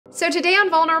So today on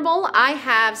Vulnerable, I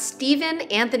have Stephen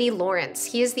Anthony Lawrence.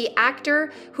 He is the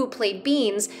actor who played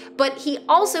Beans, but he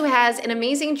also has an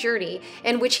amazing journey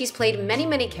in which he's played many,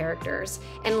 many characters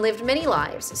and lived many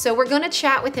lives. So we're going to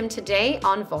chat with him today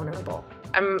on Vulnerable.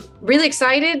 I'm really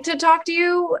excited to talk to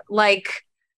you.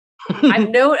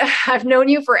 I've known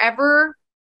you forever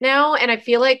now, and I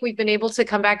feel like we've been able to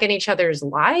come back in each other's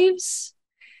lives.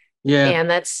 Yeah. And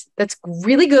that's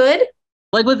really good.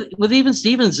 Like with even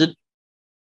Stevens,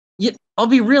 I'll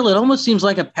be real, it almost seems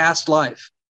like a past life.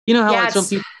 You know how like some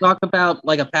people talk about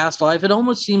like a past life? It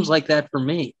almost seems like that for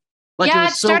me. Like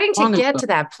it's starting to get to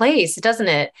that place, doesn't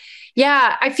it?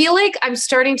 Yeah, I feel like I'm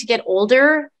starting to get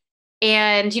older.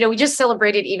 And, we just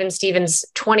celebrated even Stevens'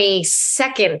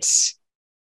 22nd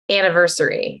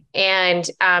anniversary. And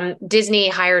Disney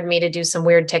hired me to do some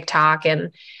weird TikTok.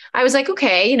 And I was like,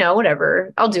 okay,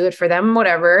 whatever. I'll do it for them,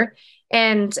 whatever.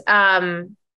 And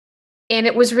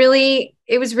it was really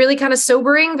kind of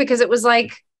sobering because it was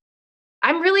like,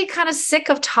 I'm really kind of sick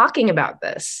of talking about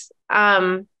this.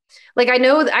 I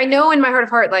know in my heart of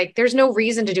heart, like there's no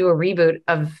reason to do a reboot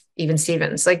of Even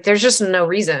Stevens. Like there's just no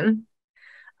reason.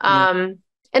 And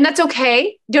that's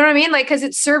okay. Do you know what I mean? Like, cause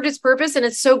it served its purpose and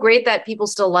it's so great that people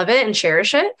still love it and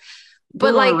cherish it.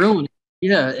 But like, ruin it.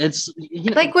 Yeah, it's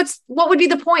like, what would be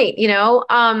the point,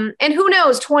 and who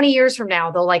knows, 20 years from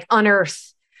now, they'll like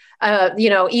unearth,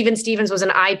 Even Stevens was an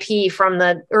IP from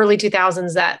the early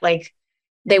 2000s that like,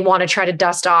 they want to try to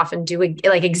dust off and do it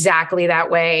like exactly that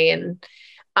way. And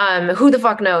who the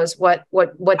fuck knows what they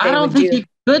would do. I don't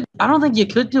think you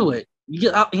could do it.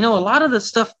 A lot of the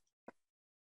stuff,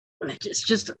 it's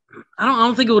just, I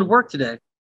don't think it would work today.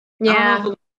 Yeah.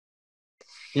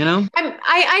 I know.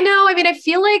 I mean, I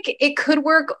feel like it could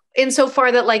work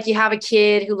insofar that like you have a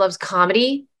kid who loves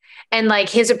comedy and like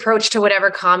his approach to whatever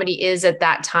comedy is at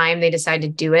that time they decide to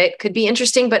do it could be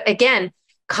interesting. But again,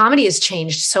 comedy has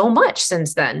changed so much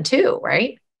since then too,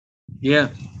 right? Yeah.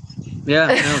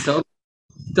 No,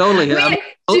 totally. I mean,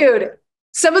 dude,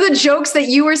 some of the jokes that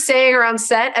you were saying around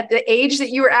set at the age that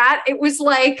you were at, I was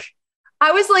like,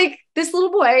 this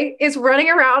little boy is running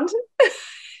around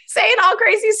saying all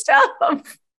crazy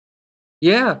stuff.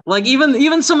 Yeah, like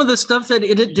even some of the stuff that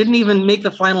it didn't even make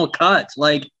the final cut.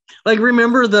 Like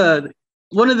remember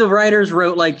one of the writers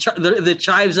wrote like the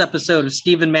Chives episode of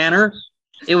Stephen Manor.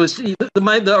 It was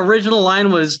the original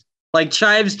line was like,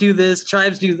 Chives do this,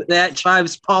 Chives do that,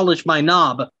 Chives polish my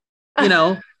knob.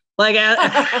 Like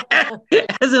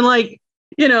as in like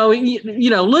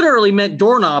literally meant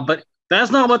doorknob, but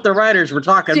that's not what the writers were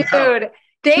talking about. Dude,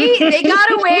 they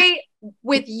got away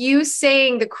with you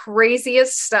saying the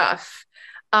craziest stuff.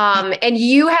 And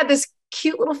you had this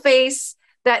cute little face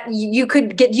that you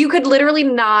could literally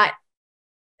not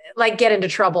like get into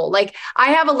trouble. Like I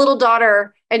have a little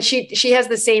daughter and she has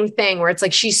the same thing where it's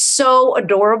like, she's so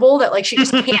adorable that like, she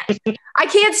just can't, I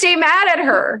can't stay mad at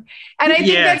her. And I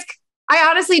think I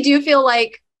honestly do feel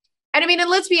like, and I mean, and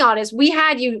let's be honest, we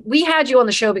had you on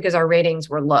the show because our ratings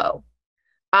were low.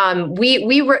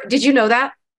 We were, did you know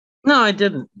that? No, I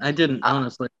didn't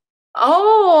honestly.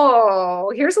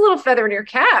 Oh, here's a little feather in your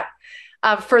cap.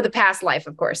 For the past life,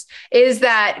 of course, is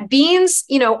that Beans,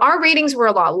 our ratings were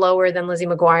a lot lower than Lizzie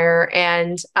McGuire,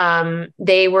 and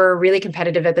they were really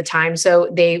competitive at the time. So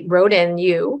they wrote in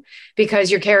you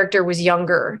because your character was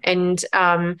younger, and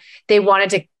they wanted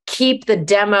to keep the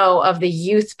demo of the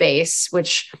youth base,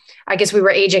 which I guess we were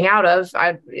aging out of.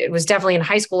 It was definitely in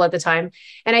high school at the time.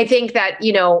 And I think that,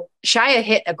 Shia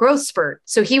hit a growth spurt.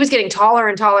 So he was getting taller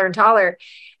and taller and taller.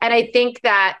 And I think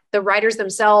that the writers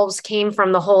themselves came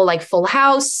from the whole like Full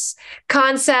House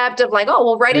concept of like, oh,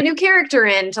 we'll write a new character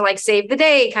in to like save the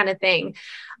day kind of thing.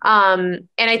 And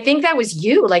I think that was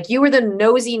you, like you were the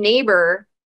nosy neighbor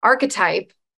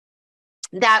archetype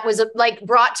that was like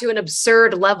brought to an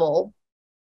absurd level,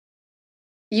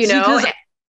 all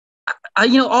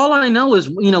I know is,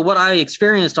 what I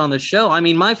experienced on the show. I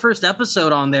mean, my first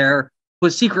episode on there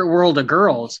was Secret World of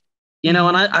Girls, and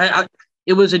I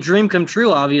it was a dream come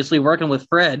true, obviously, working with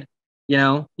Fred,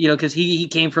 because he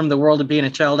came from the world of being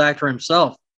a child actor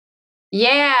himself.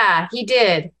 Yeah, he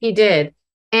did.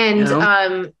 And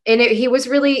he was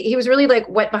really like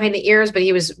wet behind the ears, but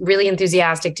he was really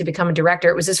enthusiastic to become a director.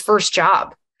 It was his first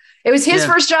job. It was his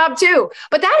first job too,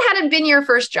 but that hadn't been your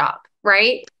first job,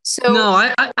 right? So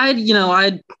no,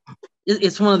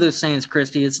 it's one of those sayings,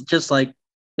 Christy. It's just like,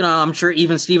 I'm sure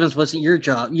Even Stevens wasn't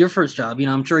your first job.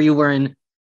 I'm sure you were in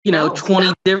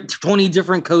 20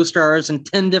 different co-stars and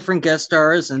 10 different guest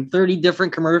stars and 30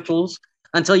 different commercials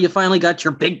until you finally got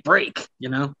your big break,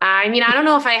 I mean, I don't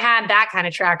know if I had that kind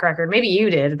of track record. Maybe you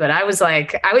did, but it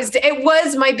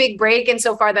was my big break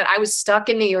insofar that I was stuck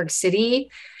in New York City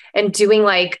and doing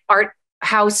like art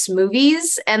house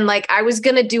movies. And like, I was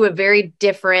going to do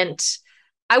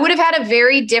I would have had a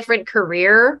very different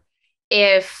career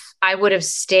if I would have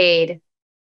stayed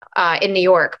in New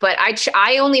York. But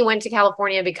I only went to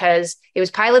California because it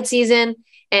was pilot season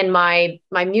and my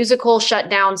musical shut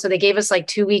down. So they gave us like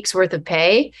 2 weeks worth of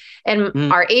pay.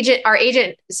 And our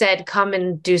agent said, come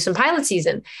and do some pilot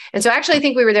season. And so actually, I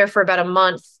think we were there for about a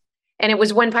month. And it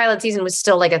was when pilot season was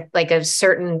still like a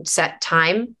certain set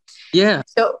time. Yeah.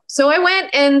 So I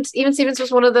went, and Even Stevens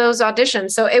was one of those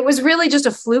auditions. So it was really just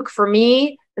a fluke for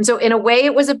me. And so in a way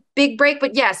it was a big break,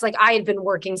 but yes, like I had been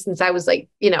working since I was like,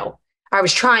 I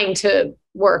was trying to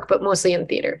work, but mostly in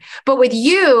theater. But with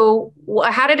you,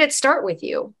 how did it start with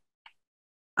you?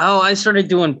 Oh, I started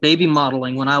doing baby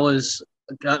modeling when I was,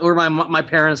 or my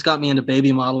parents got me into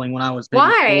baby modeling when I was maybe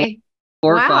Why?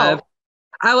 four or five.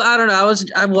 I don't know.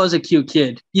 I was a cute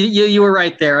kid. You were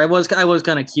right there. I was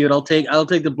kind of cute. I'll take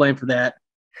the blame for that.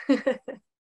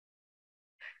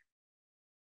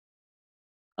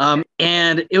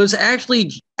 And it was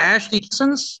actually Ashley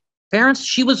Johnson's parents.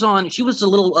 She was the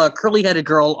little curly headed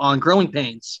girl on Growing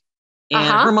Pains, and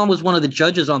her mom was one of the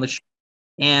judges on the show.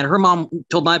 And her mom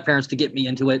told my parents to get me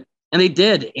into it, and they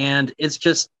did. And it's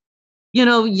just,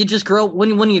 you just grow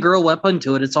when you grow up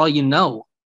into it. It's all you know,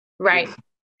 right?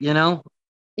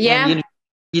 Yeah. And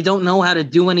you don't know how to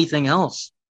do anything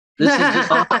else. This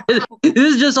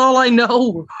is just all I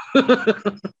know.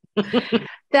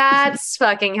 That's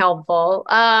fucking helpful.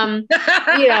 It's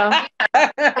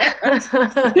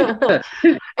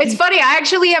funny. I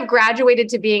actually have graduated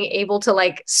to being able to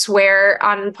like swear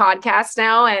on podcasts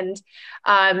now. And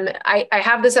I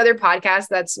have this other podcast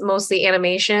that's mostly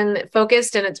animation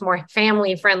focused, and it's more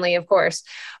family friendly, of course.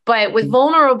 But with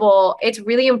Vulnerable, it's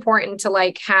really important to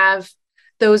like have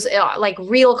those like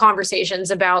real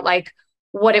conversations about like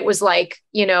what it was like,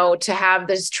 to have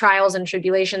those trials and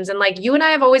tribulations. And like you and I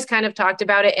have always kind of talked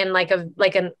about it in like a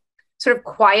sort of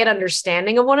quiet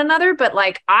understanding of one another. But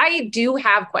like, I do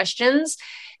have questions,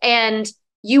 and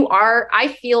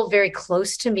I feel very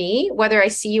close to me, whether I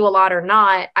see you a lot or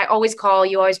not. I always call,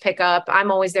 you always pick up. I'm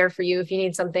always there for you if you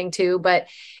need something too. But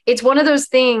it's one of those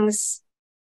things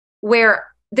where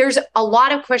there's a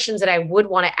lot of questions that I would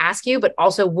want to ask you, but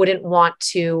also wouldn't want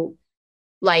to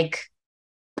like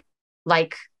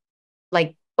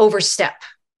overstep,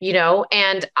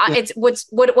 and it's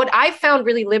what I found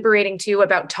really liberating too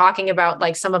about talking about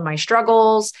like some of my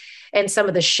struggles and some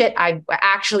of the shit I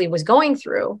actually was going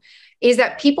through is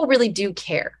that people really do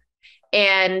care.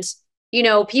 And,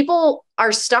 people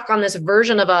are stuck on this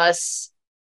version of us,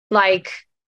 like,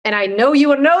 and I know you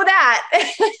would know that.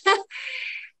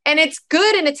 And it's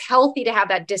good and it's healthy to have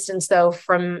that distance though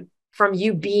from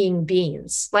you being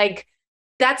Beans. Like,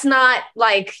 that's not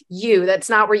like you. That's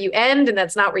not where you end, and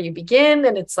that's not where you begin.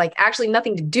 And it's like actually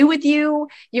nothing to do with you.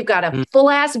 You've got a full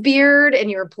ass beard,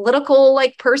 and you're a political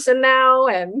like person now,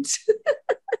 and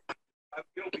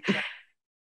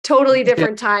totally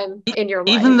different time in your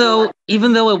life.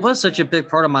 Even though it was such a big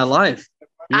part of my life.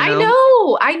 I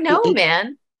know,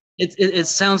 man. It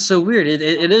sounds so weird.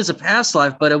 It is a past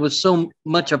life, but it was so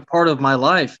much a part of my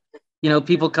life.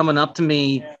 People coming up to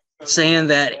me saying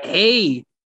that, hey,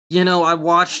 I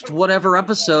watched whatever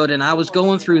episode and I was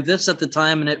going through this at the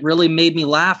time, and it really made me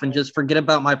laugh and just forget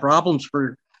about my problems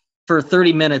for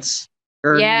 30 minutes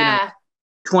or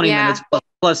 20 minutes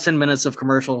plus 10 minutes of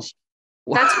commercials.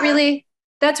 That's really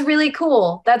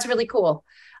cool. That's really cool.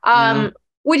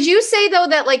 Would you say though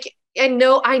that like, I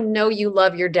know you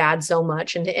love your dad so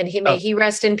much, and he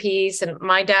rest in peace. And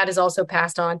my dad is also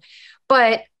passed on,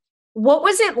 but what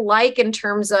was it like in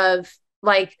terms of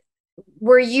like,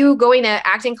 were you going to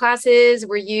acting classes?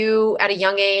 Were you at a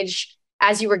young age,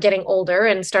 as you were getting older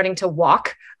and starting to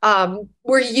walk?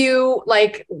 Were you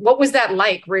like, what was that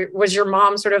like? Was your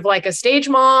mom sort of like a stage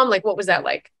mom? Like, what was that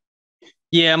like?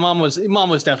 Yeah, mom was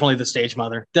definitely the stage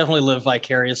mother. Definitely lived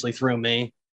vicariously through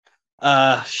me.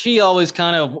 She always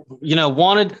kind of,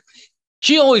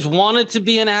 she always wanted to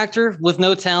be an actor with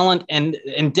no talent, and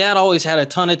dad always had a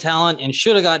ton of talent and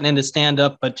should have gotten into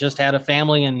stand-up, but just had a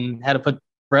family and had to put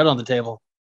bread on the table.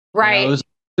 Right. It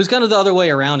was kind of the other way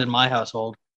around in my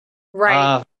household.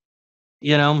 Right.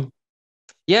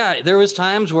 Yeah, there was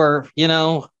times where,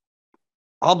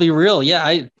 I'll be real. Yeah.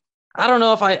 I don't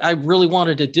know if I really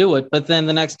wanted to do it, but then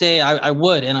the next day I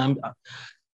would. And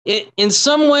in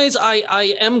some ways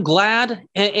I am glad,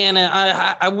 and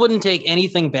I wouldn't take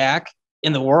anything back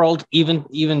in the world,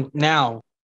 even now.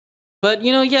 But,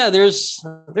 there's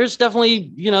definitely,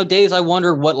 days I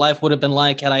wonder what life would have been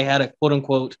like had I had a quote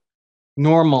unquote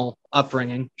normal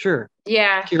upbringing. Sure.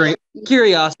 Yeah.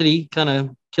 Curiosity kind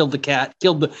of killed the cat,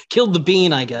 killed the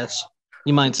bean, I guess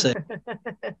you might say.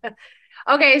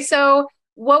 Okay, so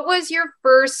what was your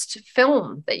first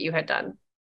film that you had done?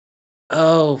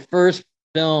 Oh, first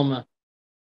film.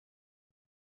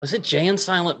 Was it Jay and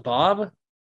Silent Bob?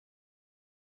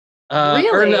 Or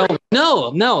Really?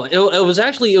 no. It was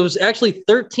actually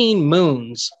 13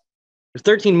 Moons.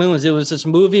 13 Moons. It was this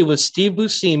movie with Steve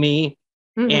Buscemi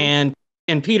Mm-hmm.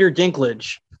 and Peter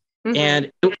Dinklage, Mm-hmm.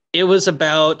 and it was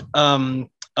about Krusty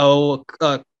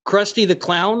the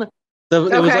Clown. It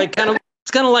was Okay. like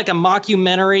it's kind of like a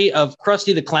mockumentary of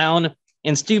Krusty the Clown,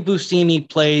 and Steve Buscemi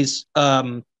plays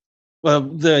the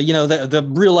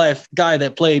real life guy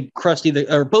that played Krusty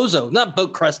or Bozo, not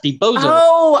Krusty, Bozo.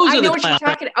 Oh, I Bozo know the what you're Clown.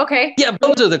 talking. Okay. Yeah,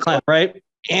 Bozo the Clown, right?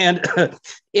 And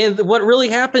and what really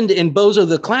happened in Bozo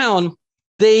the Clown,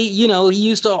 he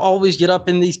used to always get up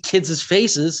in these kids'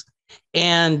 faces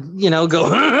and go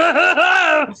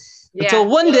until Yeah.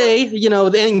 one day,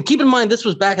 and keep in mind this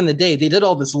was back in the day, they did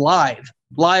all this live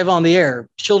on the air,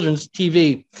 children's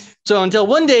TV. So until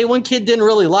one day, one kid didn't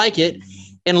really like it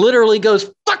and literally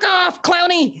goes, "Fuck off,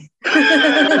 Clowny,"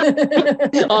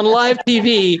 on live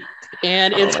TV.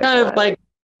 And it's kind of like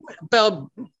about,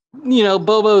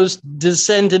 Bobo's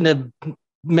descent into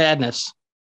madness.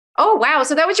 Oh, wow.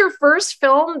 So that was your first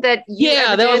film that you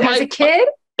ever did as a kid?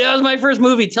 That was my first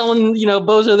movie telling,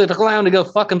 Bozo the Clown to go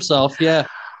fuck himself. Yeah.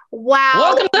 Wow.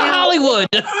 Welcome to Hollywood.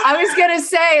 I was going to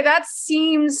say that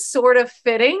seems sort of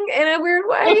fitting in a weird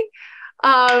way.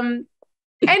 And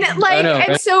like, know, and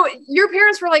right? so your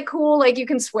parents were like, cool, like you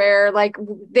can swear, like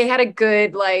they had a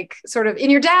good, like sort of,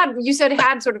 and your dad, you said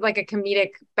had sort of like a comedic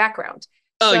background.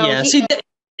 Oh So yeah. See,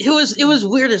 it was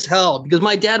weird as hell because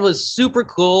my dad was super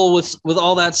cool with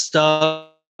all that stuff,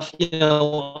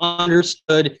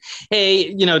 understood,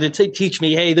 hey, to teach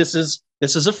me, hey, this is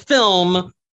a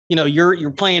film,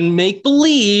 you're playing make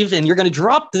believe and you're going to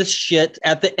drop this shit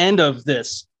at the end of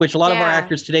this, which a lot of our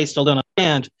actors today still don't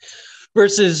understand.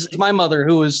 Versus my mother,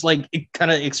 who was like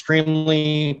kind of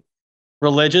extremely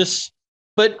religious,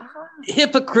 but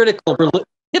hypocritical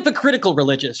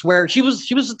religious, where she was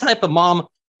the type of mom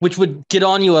which would get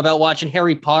on you about watching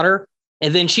Harry Potter,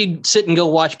 and then she'd sit and go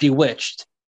watch Bewitched.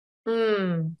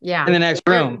 Yeah. In the next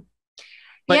room.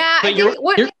 But I think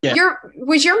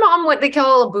was your mom what they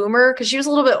call a boomer? Because she was a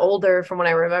little bit older from what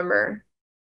I remember.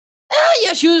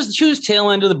 Yeah, she was tail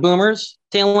end of boomers,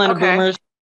 a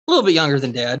little bit younger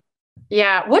than dad.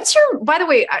 Yeah. By the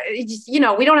way,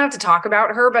 we don't have to talk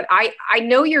about her, but I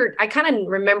know I kind of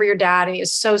remember your dad and he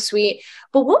was so sweet.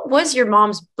 But what was your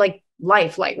mom's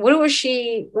life like? What was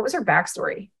her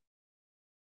backstory?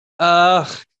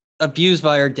 Abused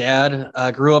by her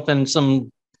dad, grew up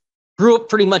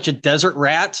pretty much a desert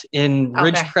rat in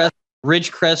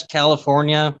Ridgecrest,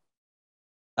 California.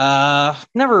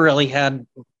 Never really had,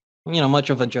 much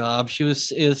of a job. She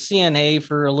was CNA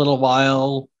for a little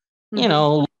while,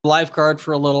 lifeguard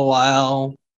for a little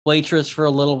while, waitress for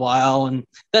a little while. And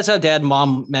that's how dad and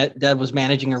mom met. Dad was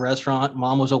managing a restaurant.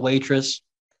 Mom was a waitress.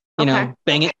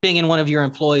 Banging one of your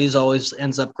employees always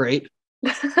ends up great.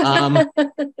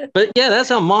 But yeah, that's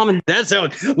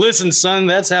listen, son,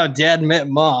 that's how dad met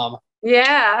mom.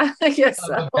 Yeah, I guess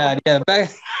so. God, yeah. But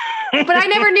I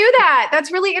never knew that.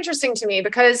 That's really interesting to me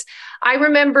because I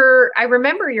remember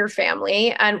your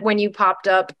family and when you popped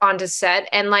up onto set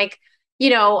and like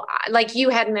you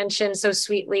had mentioned so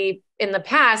sweetly in the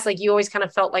past, like you always kind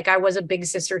of felt like I was a big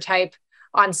sister type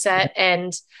on set.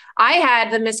 And I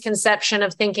had the misconception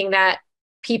of thinking that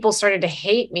people started to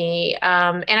hate me.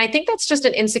 And I think that's just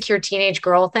an insecure teenage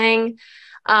girl thing.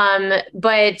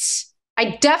 But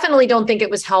I definitely don't think it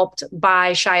was helped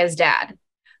by Shia's dad.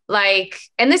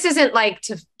 And this isn't like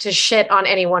to shit on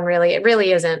anyone really. It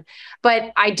really isn't.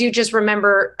 But I do just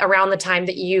remember around the time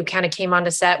that you kind of came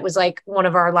onto set was like one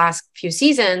of our last few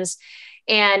seasons.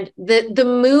 And the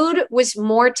mood was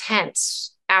more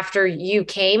tense after you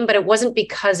came, but it wasn't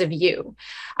because of you.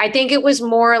 I think it was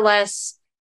more or less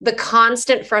the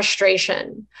constant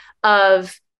frustration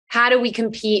of how do we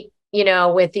compete,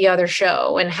 with the other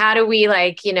show and how do we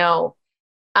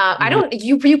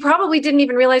you probably didn't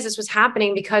even realize this was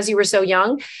happening because you were so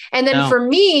young. And then for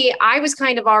me, I was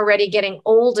kind of already getting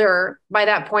older by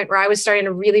that point where I was starting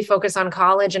to really focus on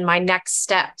college and my next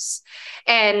steps.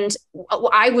 And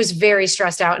I was very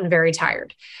stressed out and very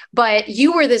tired, but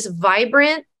you were this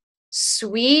vibrant,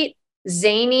 sweet,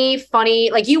 zany, funny,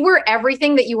 like you were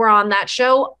everything that you were on that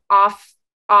show off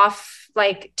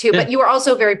too, but you were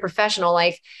also very professional.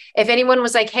 Like if anyone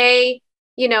was like, hey,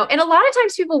 and a lot of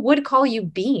times people would call you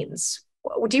Beans.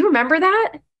 Do you remember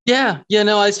that? Yeah,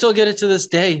 no, I still get it to this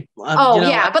day. Oh You know,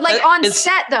 yeah, but like on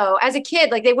set though, as a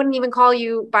kid, like they wouldn't even call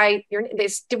you by your.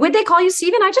 Would they call you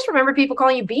Steven? I just remember people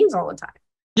calling you Beans all the time.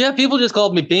 yeah, people just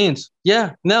called me Beans.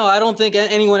 Yeah, no, I don't think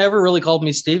anyone ever really called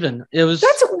me Steven. It was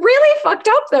That's really fucked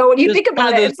up though when you think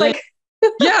about it. It's things. like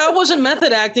Yeah, I wasn't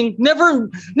method acting. Never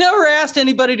asked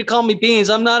anybody to call me Beans.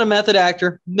 I'm not a method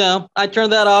actor. No, I turn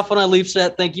that off when I leave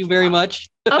set. Thank you very much.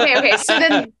 okay. So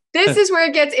then this is where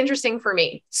it gets interesting for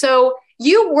me. So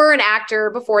you were an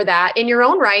actor before that in your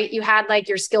own right. You had like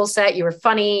your skill set. You were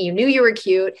funny. You knew you were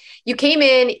cute. You came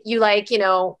in, you like,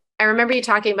 I remember you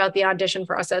talking about the audition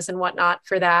process and whatnot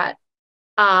for that.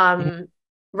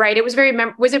 Right. It was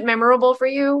was it memorable for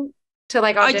you to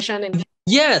like audition?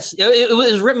 Yes, it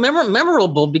was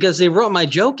memorable because they wrote my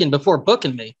joke in before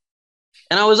booking me.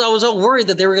 And I was all worried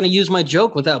that they were going to use my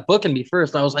joke without booking me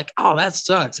first. I was like, oh, that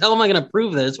sucks. How am I going to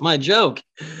prove that it's my joke?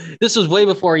 This was way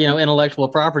before, intellectual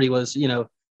property was,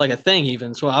 like a thing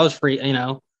even. So I was free,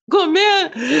 go,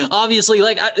 man. Obviously,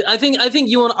 like, I think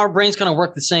you and our brains kind of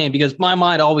work the same because my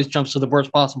mind always jumps to the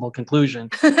worst possible conclusion.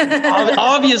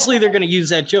 Obviously, they're going to use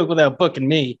that joke without booking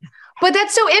me. But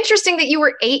that's so interesting that you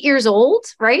were 8 years old,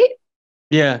 right?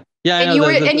 Yeah. Yeah, and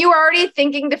you were already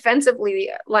thinking defensively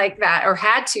like that, or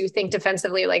had to think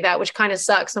defensively like that, which kind of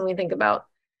sucks when we think about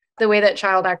the way that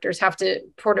child actors have to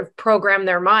sort of program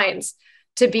their minds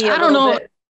to be. I don't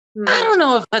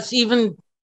know if that's even,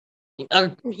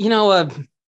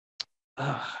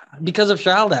 because of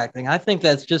child acting. I think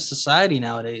that's just society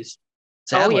nowadays.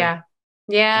 Sadly. Oh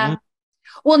yeah. Mm-hmm.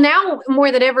 Well, now more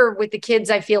than ever with the kids,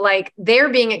 I feel like they're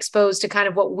being exposed to kind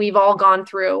of what we've all gone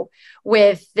through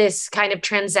with this kind of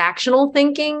transactional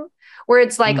thinking, where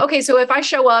it's like, okay, so if I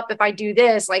show up, if I do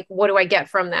this, like, what do I get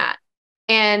from that?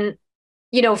 And,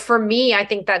 for me, I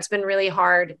think that's been really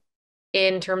hard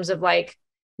in terms of like,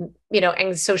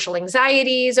 and social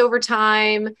anxieties over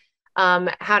time,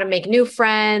 how to make new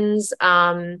friends,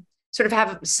 sort of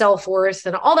have self-worth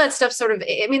and all that stuff. Sort of,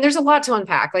 I mean, there's a lot to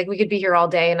unpack. Like we could be here all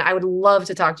day and I would love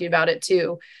to talk to you about it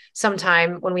too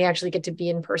sometime when we actually get to be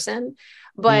in person.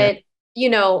 But,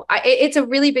 it's a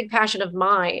really big passion of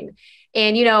mine.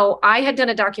 And, I had done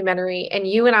a documentary and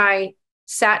you and I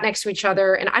sat next to each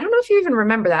other. And I don't know if you even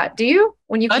remember that. Do you?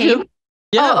 When you came? I do.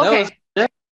 Yeah. Oh, okay.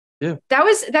 Yeah. That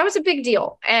was a big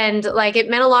deal. And like, it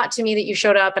meant a lot to me that you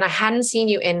showed up and I hadn't seen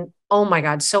you in, oh my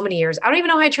God, so many years. I don't even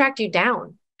know how I tracked you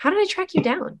down. How did I track you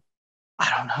down?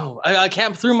 I don't know. I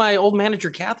camped through my old manager,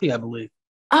 Kathy, I believe.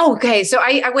 Oh, okay. So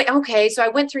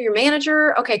I went through your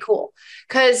manager. Okay, cool.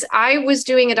 Because I was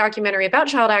doing a documentary about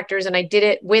child actors and I did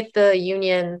it with the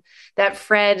union that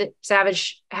Fred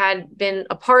Savage had been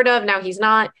a part of. Now he's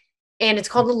not. And it's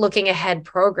called the Looking Ahead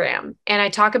program. And I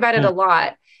talk about it a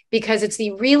lot because it's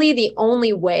really the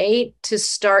only way to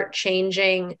start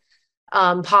changing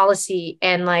policy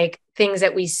and like things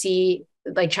that we see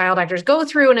like child actors go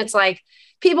through. And it's like,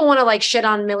 people want to like shit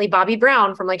on Millie Bobby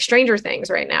Brown from like Stranger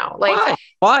Things right now. Like,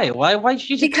 why?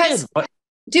 She's because,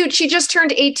 dude, she just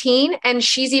turned 18 and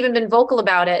she's even been vocal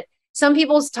about it. Some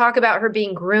people talk about her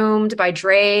being groomed by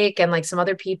Drake and like some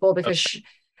other people because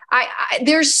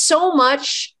there's so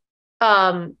much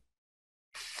fan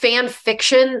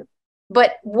fiction,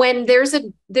 but when there's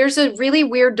a really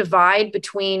weird divide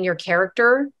between your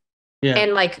character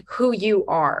and like who you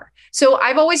are. So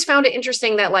I've always found it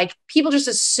interesting that like people just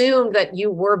assumed that you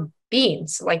were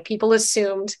Beans. Like people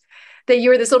assumed that you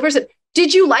were this little person.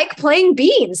 Did you like playing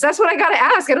Beans? That's what I got to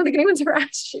ask. I don't think anyone's ever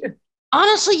asked you.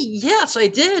 Honestly, yes, I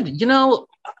did. The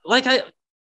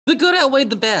good outweighed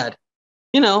the bad.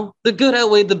 The good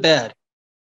outweighed the bad.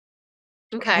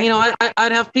 Okay.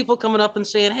 I'd have people coming up and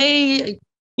saying, hey,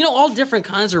 all different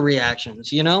kinds of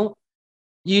reactions,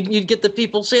 You'd get the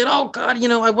people saying, oh, God,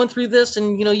 I went through this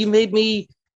and, you made me,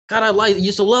 God, I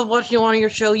used to love watching you on your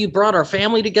show. You brought our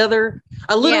family together.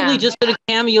 I literally just did a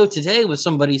cameo today with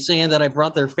somebody saying that I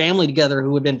brought their family together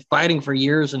who had been fighting for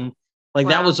years. And like,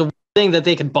 that was a thing that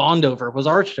they could bond over was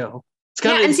our show. It's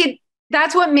kind of, and see,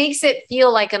 that's what makes it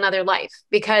feel like another life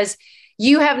because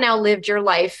you have now lived your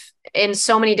life in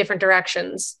so many different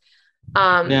directions.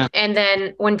 And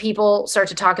then when people start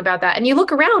to talk about that and you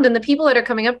look around and the people that are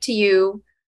coming up to you,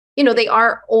 they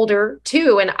are older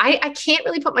too. And I can't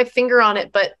really put my finger on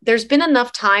it, but there's been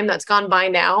enough time that's gone by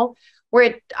now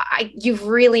where you've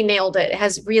really nailed it.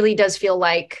 It really does feel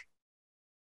like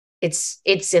it's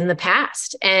in the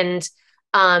past. And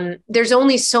there's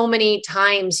only so many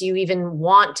times you even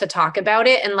want to talk about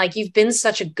it. And like, you've been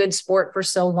such a good sport for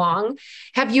so long.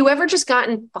 Have you ever just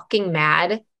gotten fucking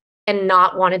mad and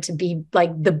not wanted to be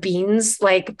like the Beans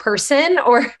like person?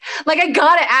 Or like, I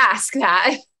gotta ask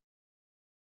that.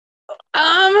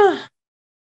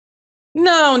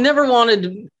 No, never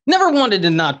wanted to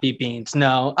not be Beans.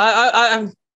 No, I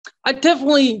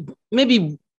definitely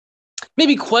maybe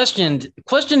questioned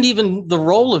even the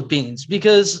role of Beans,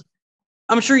 because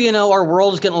I'm sure our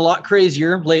world is getting a lot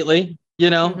crazier lately.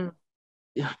 Mm-hmm.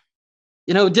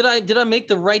 Did I make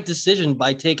the right decision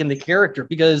by taking the character?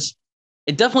 Because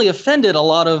it definitely offended a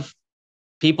lot of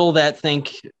people that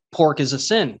think pork is a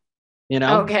sin.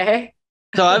 Okay.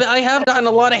 So I have gotten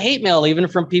a lot of hate mail even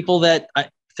from people that I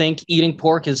think eating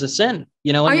pork is a sin. Are And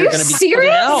you're you going to be put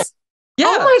in hell. serious? Yeah.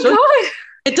 Oh my So God.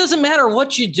 it doesn't matter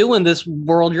what you do in this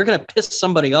world, you're going to piss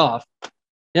somebody off.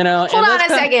 Hold on a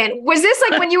second. Was this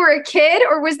like when you were a kid,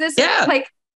 or was this like?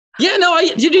 Yeah, no,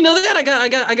 did you know that?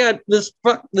 I got this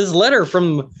letter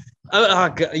from, from a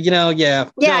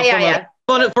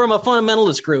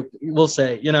fundamentalist group, we'll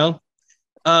say,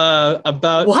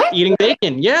 about What? eating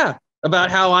bacon. Yeah,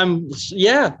 about how I'm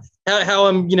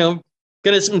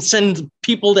gonna send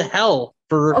people to hell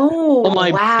for all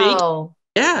my wow. bacon.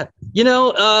 Yeah,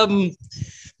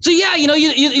 so yeah,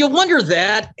 you wonder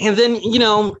that, and then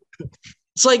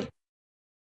it's like.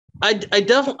 I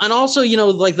definitely, and also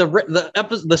like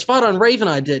the spot on Raven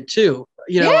I did too.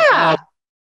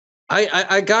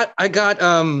 I got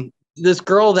this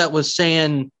girl that was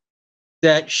saying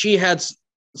that she had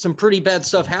some pretty bad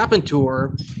stuff happen to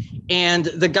her, and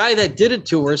the guy that did it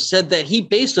to her said that he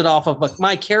based it off of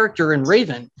my character in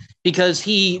Raven, because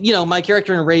my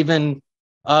character in Raven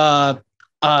uh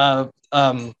uh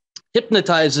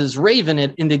hypnotizes Raven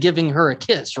into giving her a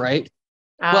kiss, right?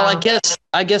 Well,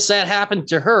 I guess that happened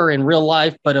to her in real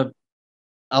life, but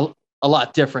a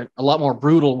lot different, a lot more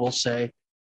brutal, we'll say.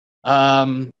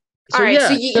 All right,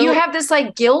 so you have this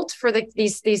like guilt for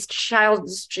these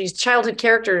childhood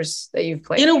characters that you've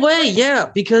played. In a way, yeah,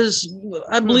 because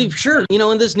I believe, sure,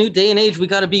 in this new day and age, we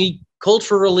got to be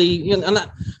culturally,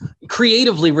 not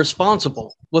creatively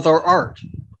responsible with our art.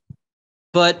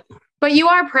 But you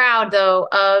are proud though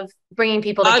of bringing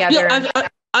people together.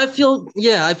 I feel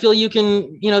you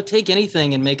can, take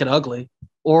anything and make it ugly,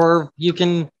 or you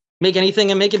can make anything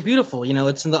and make it beautiful.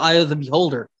 It's in the eye of the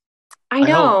beholder. I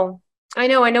know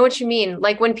what you mean.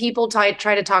 Like when people try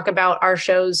to talk about our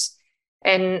shows,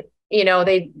 and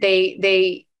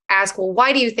they ask, well,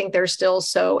 why do you think they're still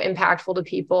so impactful to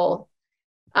people?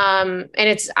 And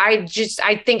I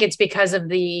think it's because of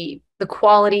the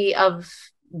quality of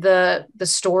the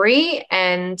story,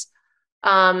 and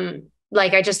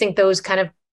like I just think those kind of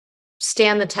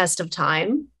stand the test of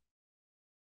time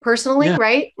personally,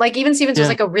 right? Like even Stevens was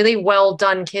like a really well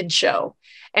done kid show.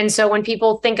 And so when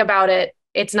people think about it,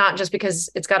 it's not just because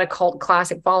it's got a cult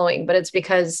classic following, but it's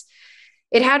because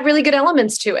it had really good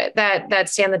elements to it that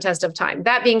stand the test of time.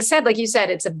 That being said, like you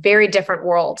said, it's a very different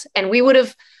world. And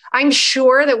I'm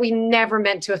sure that we never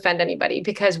meant to offend anybody,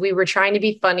 because we were trying to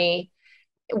be funny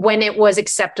when it was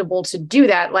acceptable to do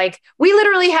that. Like we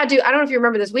literally had to, I don't know if you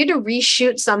remember this, we had to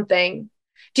reshoot something.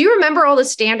 Do you remember all the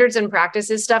standards and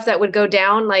practices stuff that would go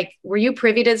down? Like, were you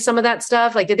privy to some of that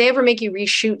stuff? Like, did they ever make you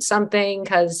reshoot something?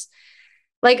 Because,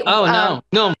 like, no,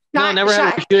 never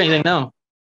had to reshoot anything. No.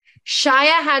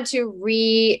 Shia had to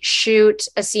reshoot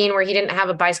a scene where he didn't have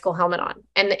a bicycle helmet on,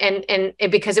 and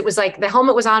because it was like the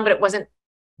helmet was on, but it wasn't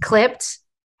clipped,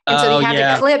 and so he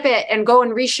had to clip it and go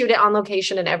and reshoot it on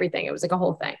location and everything. It was like a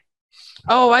whole thing.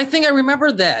 Oh, I think I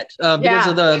remember that because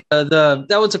of the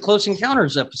that was a Close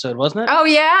Encounters episode, wasn't it? Oh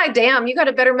yeah, damn, you got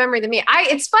a better memory than me.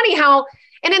 It's funny how,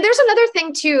 and then there's another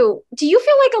thing too. Do you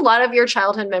feel like a lot of your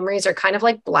childhood memories are kind of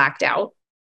like blacked out?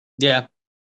 Yeah,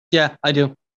 I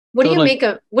do. What do you make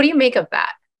of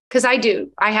that? Because I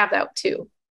do. I have that too.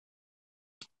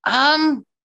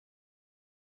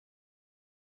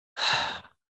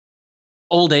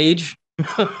 Old age.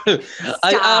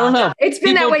 I don't know. It's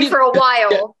been that way for a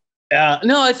while.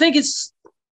 No, I think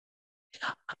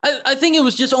I think it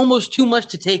was just almost too much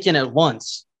to take in at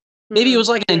once. Maybe it was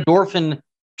like an endorphin,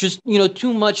 just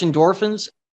too much endorphins.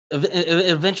 It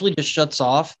eventually just shuts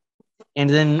off, and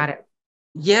then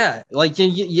like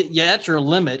you at your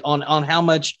limit on how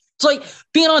much. It's like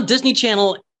being on Disney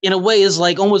Channel in a way is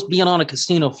like almost being on a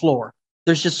casino floor.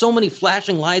 There's just so many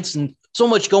flashing lights and so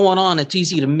much going on. It's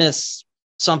easy to miss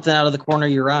something out of the corner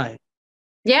of your eye.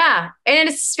 Yeah. And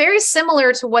it's very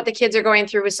similar to what the kids are going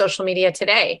through with social media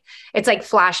today. It's like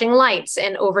flashing lights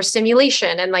and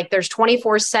overstimulation. And like there's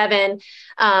 24/7,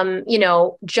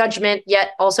 judgment,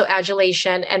 yet also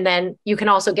adulation. And then you can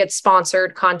also get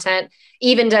sponsored content,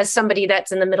 even as somebody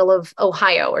that's in the middle of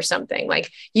Ohio or something.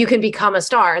 Like you can become a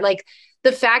star. Like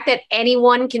the fact that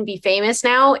anyone can be famous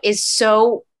now is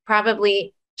so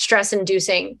probably stress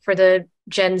inducing for the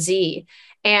Gen Z.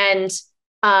 And,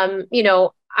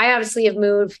 I obviously have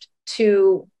moved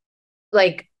to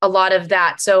like a lot of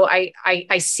that. So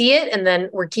I see it, and then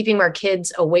we're keeping our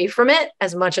kids away from it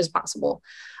as much as possible.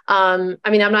 I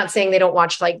mean, I'm not saying they don't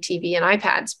watch like TV and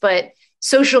iPads, but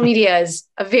social media is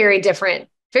a very different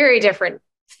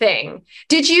thing.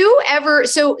 Did you ever,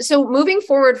 so moving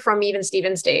forward from Even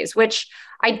Stevens days, which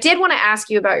I did want to ask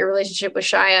you about your relationship with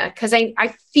Shia, because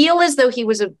I feel as though he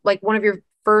was like one of your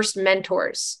first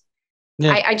mentors.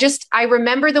 Yeah. I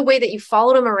remember the way that you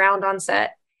followed him around on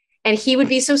set, and he would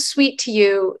be so sweet to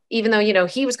you, even though, you know,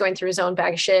 he was going through his own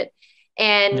bag of shit.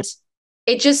 And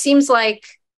it just seems like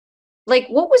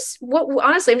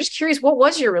honestly, I'm just curious, what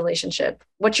was your relationship?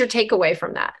 What's your takeaway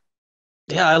from that?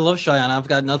 Yeah, I love Cheyenne. I've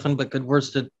got nothing but good words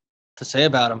to say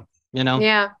about him, you know?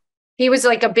 Yeah. He was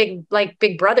like a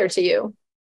big brother to you.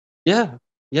 Yeah.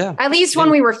 Yeah. At least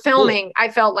when we were filming, I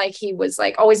felt like he was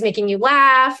like always making you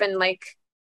laugh and like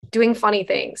doing funny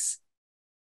things.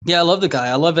 Yeah, I love the guy.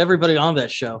 I love everybody on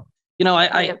that show. You know,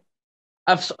 I've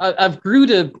grew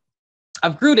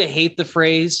to hate the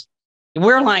phrase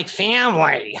 "we're like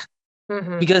family"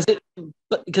 because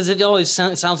it always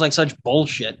sounds like such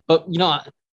bullshit. But you know,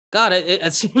 God,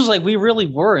 it seems like we really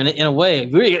were in a way.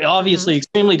 We're obviously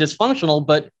extremely dysfunctional,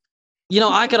 but you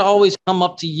know, I could always come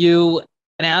up to you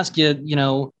and ask you, you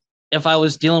know, if I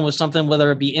was dealing with something,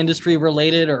 whether it be industry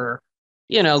related or,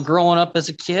 you know, growing up as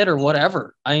a kid or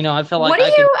whatever. I felt like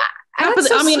that's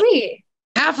so sweet.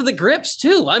 Half of the grips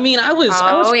too. I mean,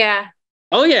 yeah.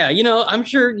 Oh yeah, you know, I'm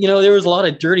sure, you know, there was a lot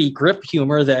of dirty grip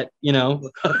humor that, you know,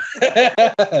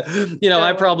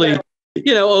 I probably,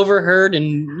 you know, overheard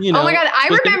and, you know. Oh my God,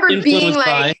 I remember being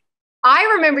like,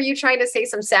 I remember you trying to say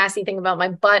some sassy thing about my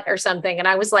butt or something, and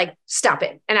I was like, stop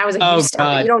it. And I was like,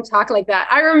 stop it. You don't talk like that.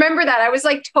 I remember that. I was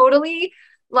like, totally,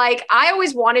 like, I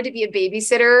always wanted to be a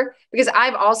babysitter because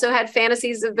I've also had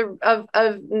fantasies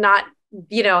of not,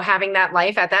 you know, having that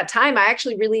life at that time. I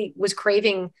actually really was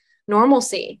craving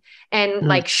normalcy and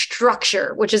like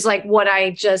structure, which is like what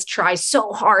I just try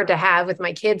so hard to have with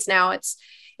my kids now.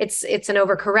 It's an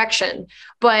overcorrection,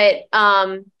 but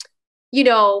you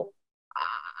know,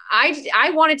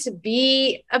 I wanted to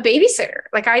be a babysitter.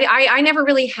 Like I never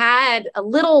really had a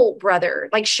little brother.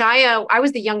 Like Shia, I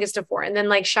was the youngest of four, and then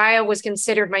like Shia was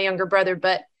considered my younger brother.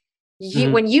 But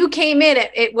when you came in,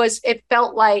 it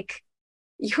felt like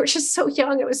you were just so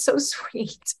young. It was so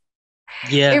sweet.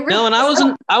 Yeah, really no, and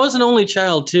I was an only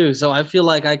child too, so I feel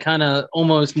like I kind of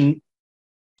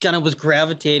was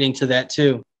gravitating to that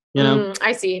too. You know,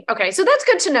 I see. Okay, so that's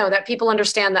good to know that people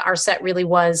understand that our set really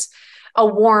was a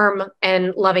warm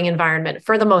and loving environment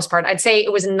for the most part. I'd say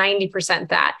it was 90%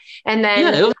 that, and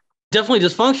then it was definitely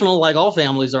dysfunctional, like all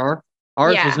families are.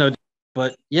 Ours was no,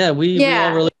 but we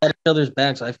all really had each other's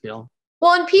backs. I feel.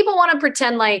 Well, and people want to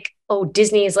pretend like, oh,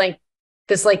 Disney is like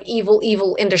this like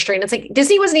evil industry. And it's like,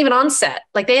 Disney wasn't even on set.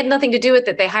 Like they had nothing to do with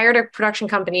it. They hired a production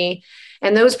company,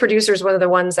 and those producers were the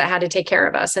ones that had to take care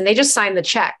of us. And they just signed the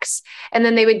checks, and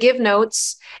then they would give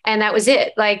notes, and that was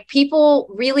it. Like people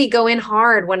really go in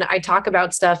hard when I talk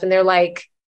about stuff, and they're like,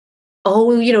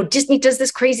 oh, you know, Disney does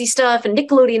this crazy stuff and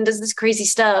Nickelodeon does this crazy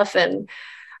stuff. And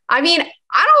I mean,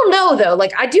 I don't know though.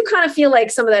 Like I do kind of feel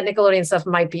like some of that Nickelodeon stuff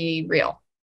might be real.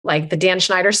 Like the Dan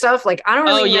Schneider stuff. Like I don't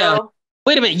really know.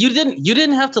 Wait a minute, you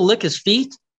didn't have to lick his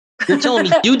feet? You're telling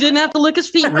me you didn't have to lick his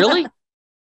feet, really?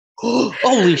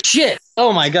 Holy shit.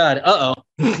 Oh my God. Uh-oh.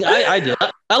 I did.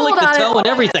 I licked the toe and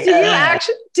everything.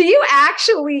 Do you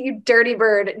actually, you dirty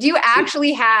bird, do you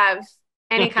actually have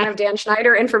any kind of Dan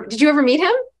Schneider info? Did you ever meet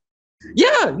him?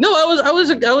 Yeah. No, I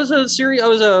was a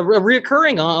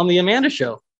reoccurring on the Amanda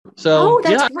show. So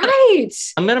that's right.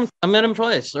 I met him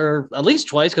twice, or at least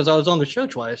twice, because I was on the show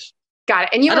twice. Got it.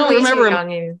 And you were way too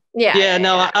young. Yeah.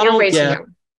 No, I don't. Yeah.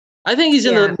 I think he's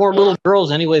into more little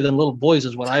girls anyway than little boys,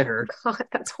 is what I heard. God,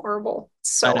 that's horrible.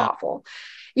 So awful.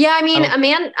 Yeah, I mean,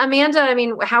 Amanda. I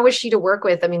mean, how was she to work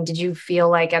with? I mean, did you feel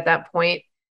like at that point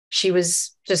she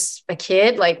was just a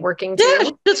kid, like working too?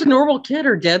 Yeah, just a normal kid.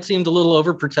 Her dad seemed a little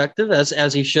overprotective,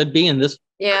 as he should be in this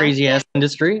crazy ass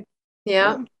industry.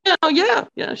 Yeah.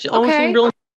 Yeah. She always seemed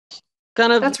really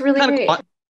that's really great.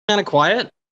 Kind of quiet.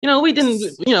 You know, we didn't.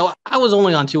 You know, I was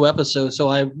only on 2 episodes,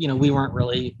 so we weren't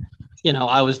really. You know,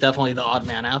 I was definitely the odd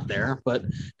man out there, but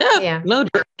no,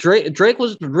 Drake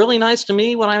was really nice to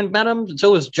me when I met him.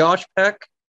 So was Josh Peck.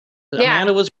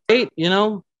 Amanda was great, you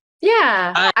know?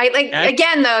 Yeah. I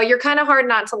again, though, you're kind of hard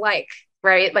not to like,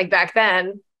 right? Like back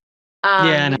then.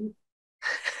 No,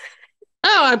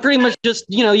 I pretty much just,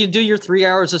 you do your 3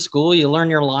 hours of school, you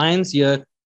learn your lines,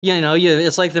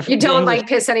 it's like you don't like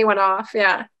piss anyone off.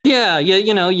 Yeah. Yeah.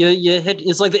 You hit,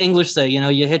 it's like the English say,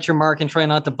 you hit your mark and try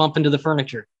not to bump into the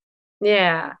furniture.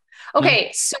 Yeah. Okay.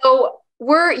 So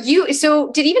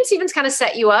so did Even Stevens kind of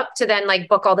set you up to then like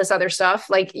book all this other stuff?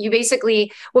 Like you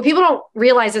basically, what people don't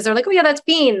realize is they're like, oh yeah, that's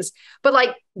Beans. But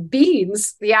like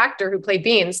Beans, the actor who played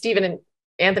Beans, Stephen and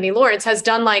Anthony Lawrence, has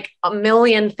done like a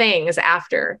million things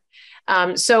after.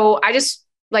 So I just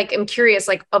like, am curious,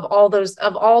 like of all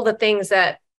the things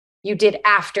that you did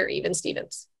after Even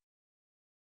Stevens.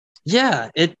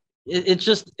 Yeah, it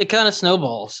just, it kind of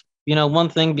snowballs. You know, one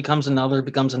thing becomes another,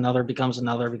 becomes another, becomes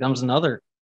another, becomes another.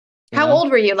 How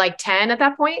old were you? Like 10 at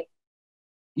that point?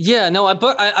 Yeah, no,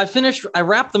 I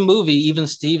wrapped the movie Even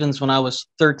Stevens when I was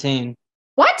 13.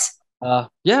 What?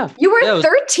 Yeah. You were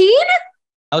 13?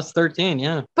 I was 13,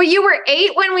 yeah. But you were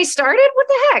 8 when we started? What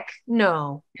the heck?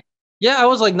 No. Yeah, I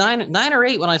was like nine or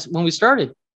 8 when we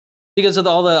started because of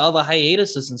all the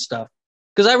hiatuses and stuff.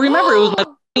 Because I remember it was my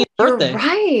 13th birthday. You're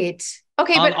right.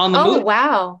 Okay, but on the movie.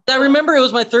 Wow. I remember it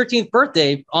was my 13th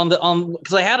birthday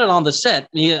because I had it on the set,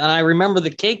 and I remember the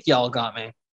cake y'all got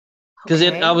me because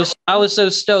I was so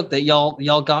stoked that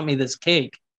y'all got me this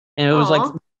cake, and it was like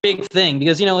a big thing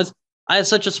because I had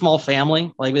such a small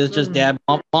family, like it was just dad,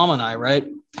 mom, and I, right?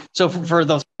 So for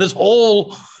this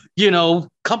whole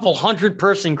couple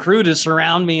 100-person crew to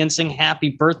surround me and sing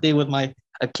happy birthday with a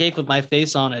cake with my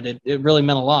face on it, it really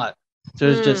meant a lot. So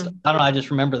it's just, I don't know, I just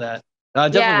remember that. I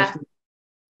definitely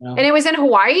And it was in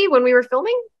Hawaii when we were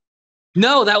filming?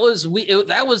 No,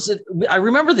 I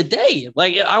remember the day.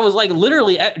 Like I was like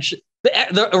literally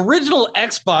the original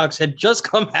Xbox had just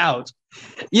come out.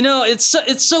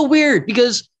 It's so weird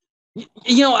because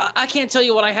I can't tell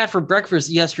you what I had for breakfast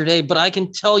yesterday, but I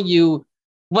can tell you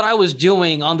what I was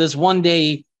doing on this one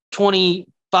day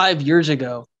 25 years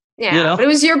ago. Yeah, but it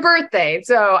was your birthday.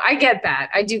 So I get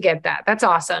that. I do get that. That's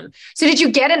awesome. So did you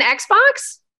get an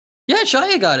Xbox? Yeah,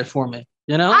 Shia got it for me.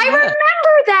 I remember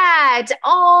that.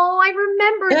 Oh, I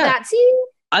remember that. See,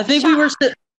 I think we were.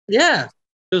 Yeah,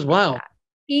 it was wild.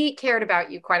 He cared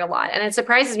about you quite a lot, and it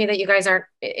surprises me that you guys aren't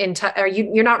in touch. Or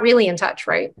you're not really in touch,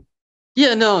 right?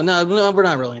 Yeah, no, we're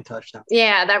not really in touch now.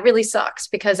 Yeah, that really sucks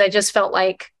because I just felt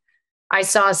like I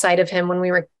saw a side of him when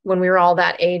we were all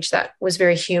that age that was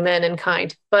very human and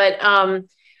kind. But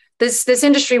this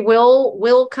industry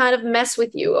will kind of mess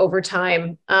with you over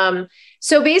time.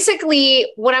 So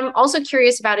basically, what I'm also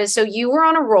curious about is, so you were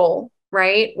on a roll,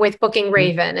 right, with booking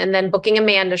Raven and then booking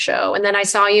Amanda Show, and then I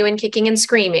saw you in Kicking and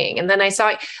Screaming, and then I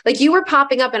saw like you were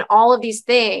popping up in all of these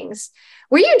things.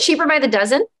 Were you in Cheaper by the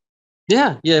Dozen?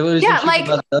 Yeah, it was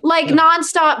like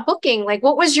nonstop booking. Like,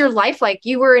 what was your life like?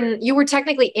 You were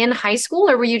technically in high school,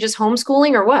 or were you just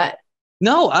homeschooling, or what?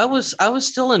 No, I was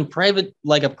still in a private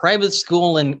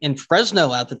school in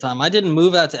Fresno at the time. I didn't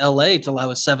move out to LA till I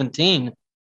was 17.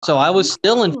 So I was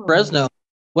still in Fresno.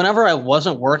 Whenever I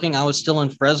wasn't working, I was still in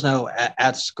Fresno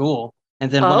at school. And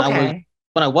then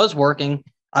when I was working,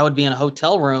 I would be in a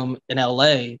hotel room in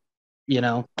LA,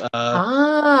 interesting.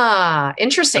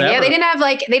 Whatever. Yeah, they didn't have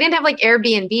like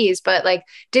Airbnbs, but like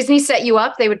Disney set you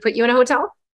up, they would put you in a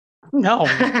hotel? No.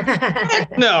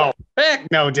 Heck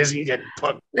no, Disney didn't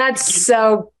put. That's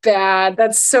so bad.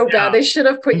 They should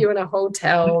have put you in a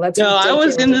hotel. That's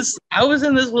ridiculous. I was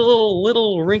in this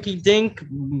little rinky dink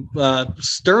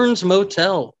Stearns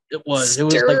Motel. It was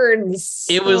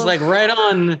like right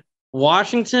on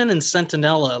Washington and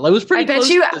Centinela. It was pretty close.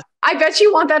 I bet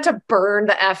you want that to burn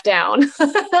the F down.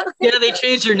 Yeah, they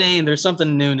changed their name. There's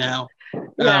something new now.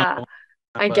 Yeah.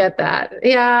 I get that.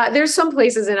 Yeah, there's some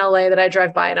places in LA that I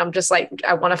drive by and I'm just like,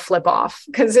 I want to flip off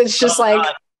because it's just like.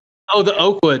 The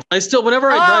Oakwoods.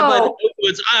 Whenever I drive by the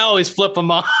Oakwoods, I always flip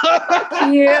them off.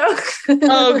 Yeah.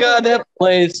 Oh God, that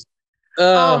place.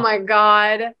 Oh my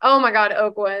God,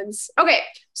 Oakwoods. Okay,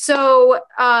 so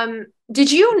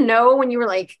did you know when you were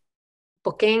like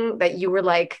booking that you were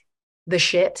like the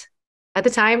shit at the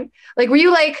time? Like, were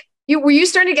you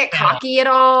starting to get cocky at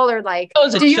all, or like? I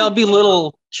was a chubby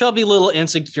little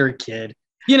insecure kid.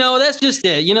 That's just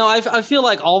it. I feel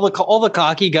like all the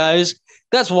cocky guys,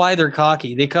 that's why they're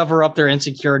cocky. They cover up their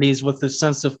insecurities with this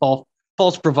sense of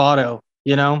false bravado.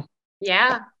 Yeah.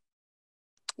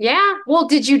 Yeah. Well,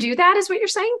 did you do that? Is what you're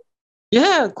saying?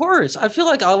 Yeah, of course. I feel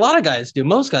like a lot of guys do.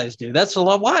 Most guys do. That's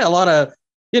why a lot of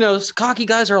cocky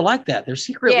guys are like that. They're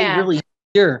secretly really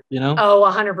insecure. Oh,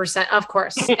 100%, of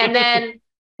course. And then.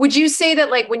 Would you say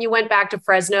that like when you went back to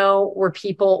Fresno,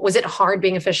 was it hard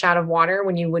being a fish out of water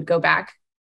when you would go back?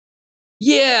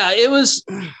 Yeah, it was,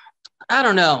 I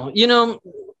don't know,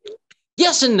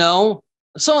 yes and no.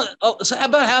 So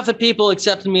about half the people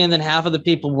accepted me and then half of the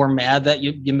people were mad that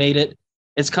you made it.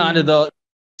 It's kind of how,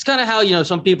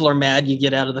 some people are mad you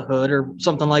get out of the hood or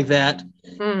something like that.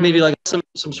 Maybe like some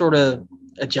sort of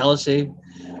a jealousy.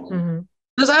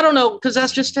 because I don't know, because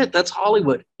that's just it. That's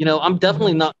Hollywood. I'm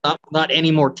definitely not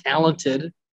any more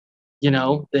talented,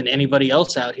 than anybody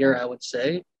else out here, I would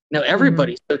say.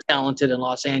 Everybody's so talented in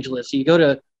Los Angeles. You go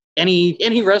to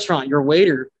any restaurant, your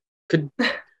waiter could,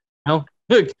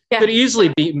 could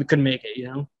easily could make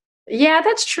it, Yeah,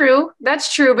 that's true.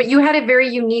 That's true. But you had a very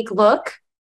unique look.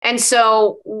 And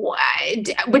so,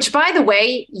 which by the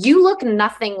way, you look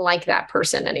nothing like that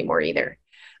person anymore either.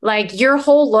 Like your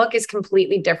whole look is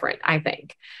completely different, I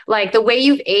think. Like the way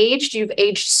you've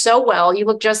aged so well. You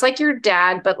look just like your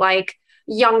dad, but like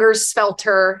younger,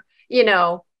 svelter,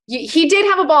 he did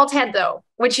have a bald head though,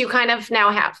 which you kind of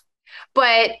now have.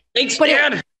 But thanks,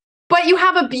 Dad. But you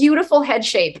have a beautiful head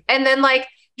shape. And then like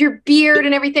your beard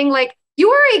and everything, like you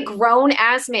are a grown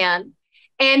ass man.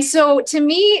 And so to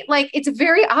me, like it's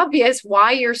very obvious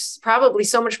why you're probably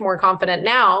so much more confident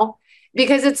now,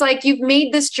 because it's like you've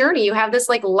made this journey, you have this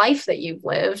like life that you've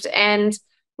lived. And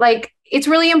like it's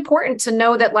really important to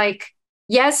know that like,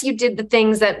 yes, you did the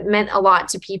things that meant a lot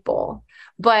to people,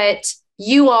 but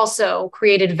you also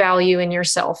created value in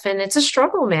yourself. And it's a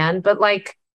struggle, man. But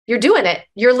like you're doing it,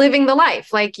 you're living the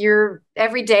life. Like you're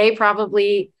every day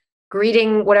probably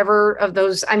greeting whatever of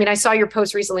those. I mean, I saw your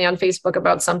post recently on Facebook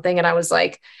about something and I was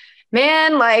like,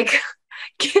 man, like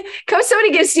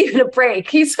somebody give Steven a break.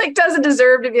 He's like, doesn't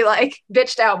deserve to be like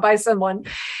bitched out by someone.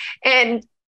 And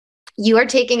you are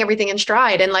taking everything in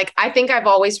stride. And like, I think I've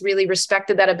always really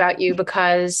respected that about you,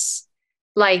 because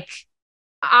like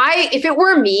if it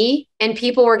were me and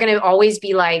people were going to always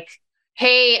be like,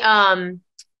 hey,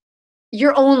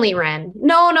 you're only Ren.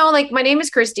 No, like my name is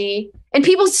Christy. And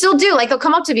people still do. Like they'll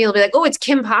come up to me and they'll be like, oh, it's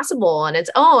Kim Possible. And it's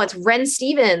Ren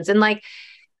Stevens. And like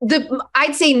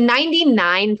I'd say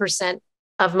 99%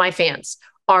 of my fans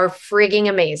are frigging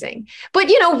amazing. But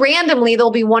randomly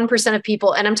there'll be 1% of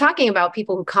people, and I'm talking about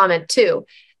people who comment too.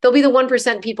 There'll be the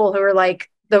 1% people who are like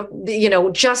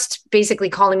just basically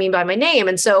calling me by my name.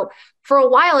 And so for a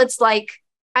while, it's like,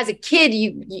 as a kid,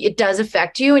 it does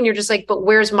affect you and you're just like, but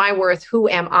where's my worth? Who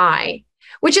am I?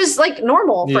 Which is like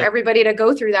normal for everybody to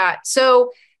go through that.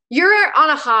 So you're on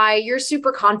a high, you're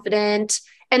super confident,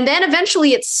 and then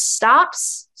eventually it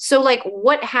stops. So like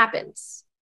what happens?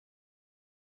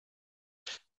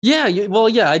 Yeah.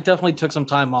 I definitely took some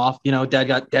time off.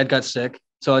 Dad got sick.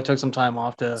 So I took some time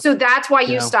off So that's why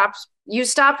you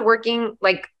stopped working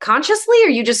like consciously, or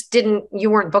you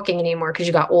weren't booking anymore because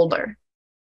you got older?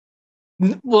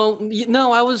 Well,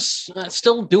 no, I was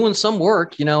still doing some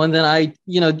work, and then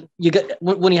you get,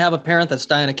 when you have a parent that's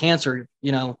dying of cancer,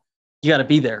 you got to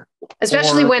be there.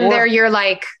 Especially when they're your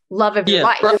like love of your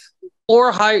life.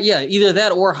 Or hire, either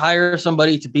that or hire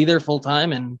somebody to be there full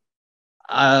time. And,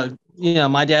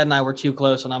 my dad and I were too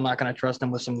close, and I'm not going to trust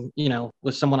him with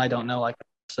with someone I don't know like that.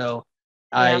 So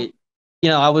I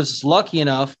was lucky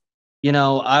enough,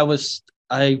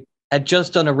 I had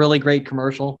just done a really great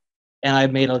commercial, and I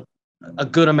made a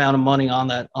good amount of money on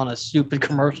a stupid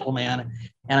commercial, man.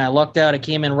 And I lucked out. It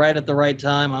came in right at the right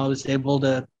time. I was able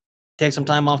to take some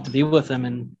time off to be with him.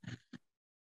 And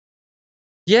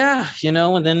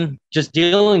and then just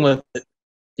dealing with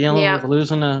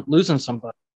losing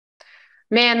somebody.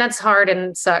 Man, that's hard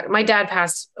and suck. My dad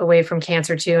passed away from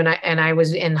cancer too. And I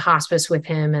was in hospice with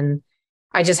him, and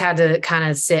I just had to kind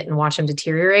of sit and watch him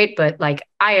deteriorate. But like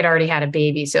I had already had a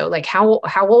baby. So like how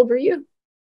old were you?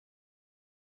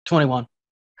 21.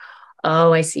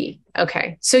 Oh, I see.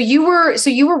 Okay. So you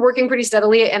were working pretty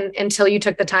steadily until you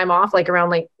took the time off, like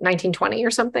around like 1920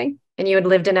 or something, and you had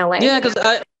lived in LA. Yeah,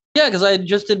 because I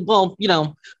just did,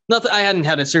 nothing. I hadn't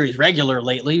had a series regular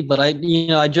lately, but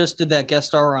I just did that guest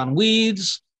star on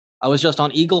Weeds. I was just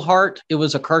on Eagle Heart. It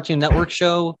was a Cartoon Network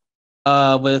show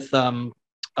with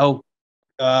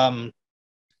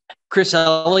Chris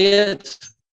Elliott.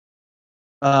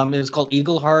 It was called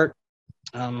Eagle Heart.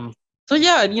 So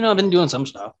I've been doing some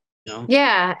stuff.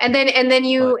 Yeah, and then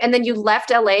you left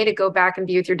LA to go back and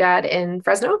be with your dad in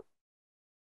Fresno.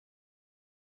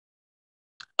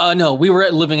 No, we were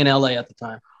living in LA at the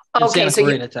time. Okay,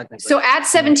 so at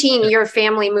 17, your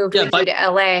family moved with you to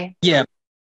LA. Yeah.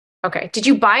 Okay. Did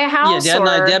you buy a house? Yeah,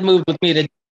 Dad moved with me to.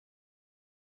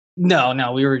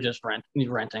 No, we were just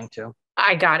renting too.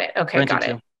 I got it. Okay, got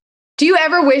it. Do you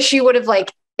ever wish you would have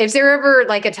is there ever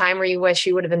like a time where you wish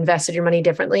you would have invested your money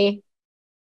differently?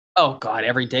 Oh God,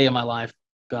 every day of my life.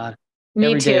 God.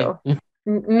 Me too.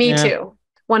 Me too.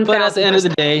 1,000%. But at the end of the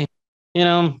day,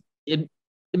 it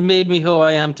made me who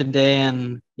I am today.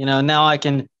 And, now I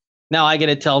get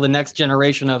to tell the next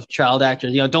generation of child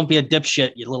actors, don't be a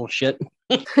dipshit, you little shit.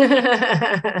 Yeah,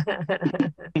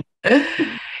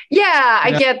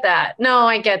 I get that. No,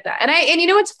 I get that. And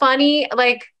it's funny,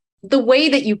 like the way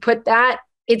that you put that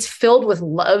it's filled with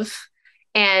love.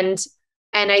 And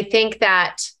I think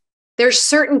that there's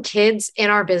certain kids in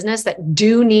our business that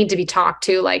do need to be talked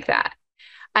to like that.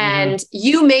 And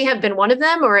you may have been one of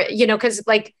them, or, you know, because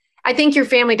like, I think your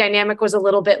family dynamic was a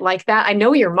little bit like that. I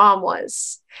know your mom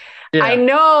was. Yeah. I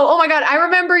know. Oh my God. I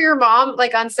remember your mom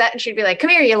like on set and she'd be like, come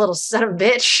here, you little son of a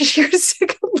bitch. You're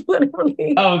sick of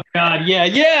literally. Oh God.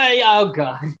 Yeah. Oh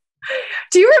God.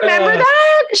 Do you remember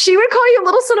that? She would call you a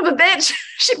little son of a bitch.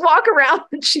 She'd walk around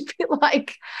and she'd be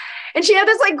like, and she had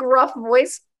this like gruff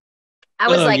voice. I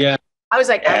was like,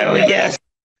 oh yes.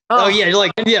 Oh yeah.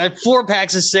 Like, yeah, 4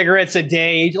 packs of cigarettes a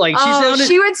day. Like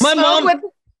she would smoke my mom, with.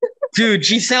 Dude,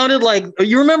 she sounded like,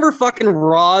 you remember fucking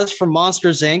Roz from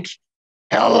Monsters Inc.?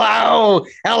 Hello,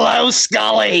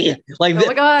 Scully. Like, oh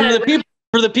my God.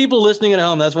 For the people listening at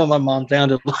home, that's what my mom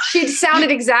sounded like. She sounded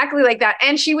exactly like that.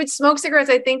 And she would smoke cigarettes,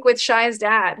 I think, with Shia's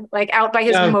dad, like out by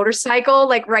his motorcycle,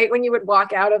 like right when you would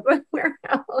walk out of the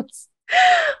warehouse.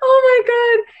 Oh my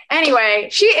God. Anyway,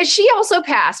 she also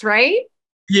passed, right?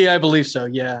 Yeah, I believe so.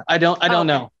 Yeah. I don't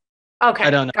know. Okay. I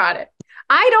don't know. Got it.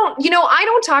 I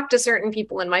don't talk to certain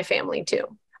people in my family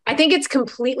too. I think it's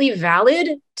completely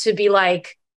valid to be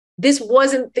like, this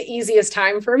wasn't the easiest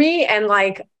time for me. And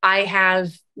like, I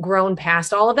have grown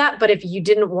past all of that. But if you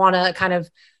didn't want to kind of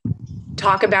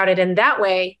talk about it in that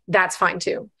way, that's fine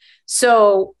too.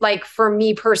 So like for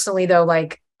me personally, though,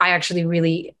 like I actually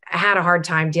really had a hard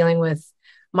time dealing with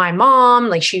my mom.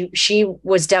 Like she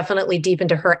was definitely deep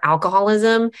into her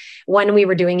alcoholism when we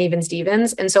were doing Even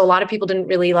Stevens. And so a lot of people didn't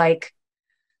really like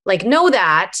know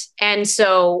that. And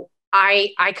so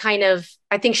I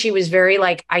think she was very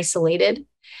like isolated.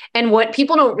 And what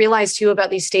people don't realize too about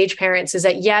these stage parents is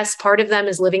that yes, part of them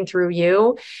is living through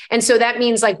you. And so that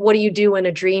means like, what do you do when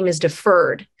a dream is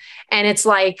deferred? And it's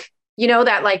like, you know,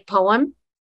 that like poem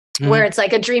where it's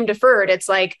like a dream deferred. It's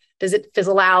like, does it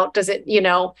fizzle out? Does it,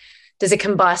 does it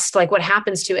combust? Like what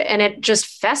happens to it? And it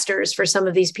just festers for some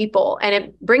of these people. And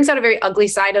it brings out a very ugly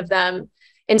side of them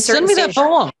in certain Send me that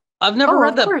poem. I've never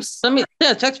read that. Course.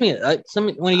 Text me it.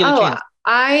 When you get a chance.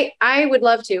 I would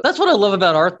love to. That's what I love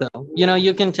about art, though. You know,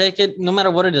 you can take it no matter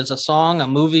what it is, a song, a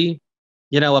movie,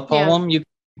 a poem. Yeah. You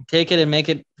take it and make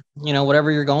it, whatever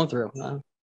you're going through.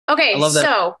 Okay,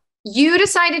 so you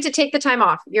decided to take the time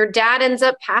off. Your dad ends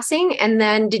up passing, and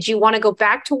then did you want to go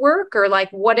back to work, or like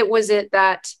what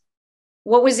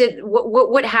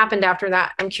happened after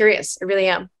that? I'm curious. I really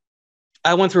am.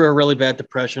 I went through a really bad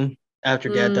depression after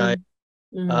Dad died.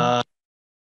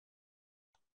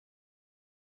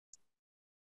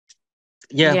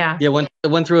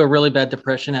 Went through a really bad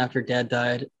depression after Dad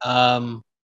died. And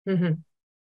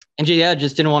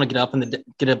just didn't want to get up in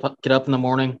the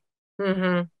morning.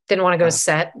 Didn't want to go to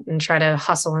set and try to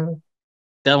hustle and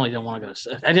definitely didn't want to go to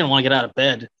set. I didn't want to get out of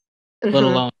bed, let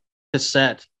alone to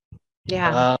set.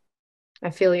 Yeah. I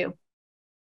feel you.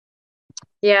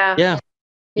 Yeah. Yeah.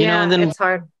 And then it's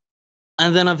hard.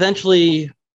 And then eventually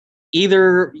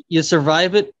either you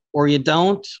survive it or you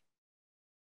don't.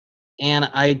 And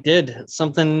I did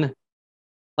something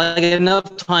like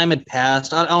enough time had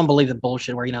passed. I don't believe the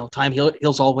bullshit where, time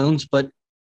heals all wounds, but,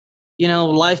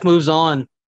 life moves on,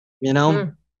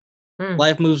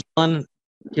 Life moves on.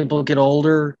 People get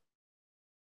older.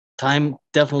 Time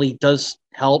definitely does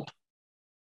help.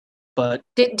 But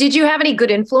did you have any good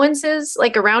influences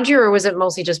like around you, or was it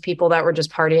mostly just people that were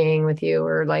just partying with you,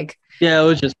 or like? Yeah, it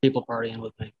was just people partying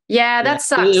with me. Yeah, that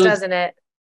sucks, doesn't it?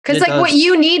 Because what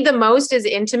you need the most is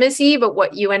intimacy, but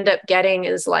what you end up getting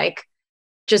is like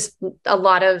just a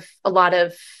lot of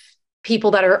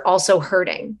people that are also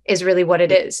hurting is really what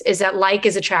it is. Is that like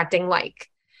is attracting like.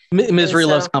 Misery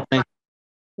loves company.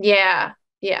 Yeah.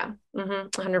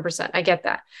 100%. I get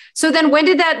that. So then when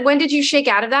did you shake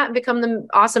out of that and become the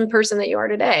awesome person that you are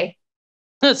today?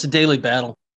 It's a daily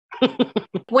battle.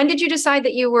 When did you decide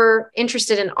that you were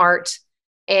interested in art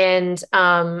and,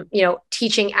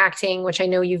 teaching acting, which I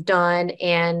know you've done,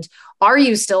 and are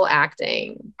you still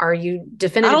acting? Are you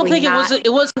definitively I don't think not?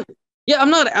 it wasn't. Yeah,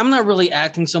 I'm not really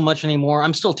acting so much anymore.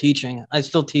 I'm still teaching. I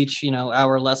still teach,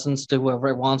 hour lessons to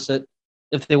whoever wants it.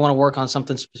 If they want to work on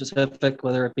something specific,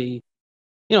 whether it be,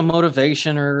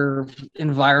 motivation or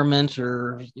environment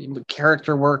or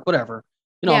character work, whatever,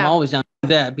 I'm always down to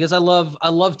that because I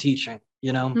love teaching,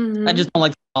 I just don't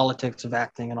like the politics of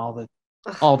acting and all the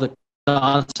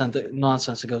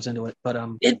nonsense that goes into it. But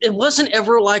it wasn't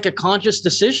ever like a conscious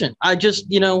decision. I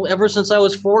just, ever since I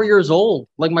was 4 years old,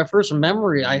 like my first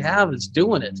memory I have is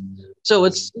doing it. So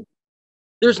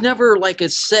there's never like a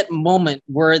set moment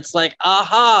where it's like,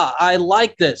 aha, I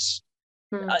like this.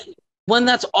 When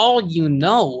that's all you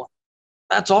know,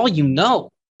 that's all you know.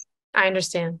 I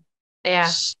understand. Yeah.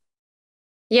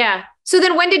 Yeah. So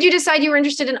then when did you decide you were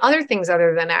interested in other things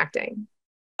other than acting?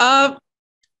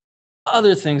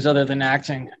 Other things other than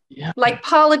acting. Yeah. Like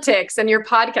politics and your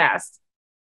podcast.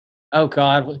 Oh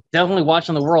God, definitely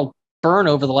watching the world burn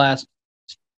over the last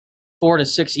 4 to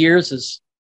 6 years has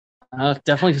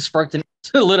definitely sparked a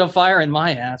lit a fire in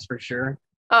my ass for sure.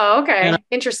 Oh, okay. And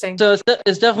Interesting. so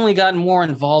it's definitely gotten more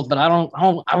involved, but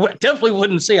definitely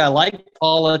wouldn't say I like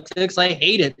politics. I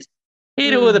hate it.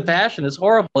 Hate it with a passion. It's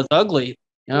horrible. It's ugly.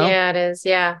 You know? Yeah, it is.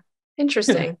 Yeah.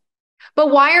 Interesting. But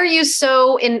why are you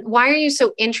so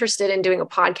interested in doing a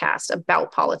podcast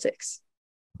about politics?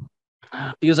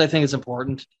 Because I think it's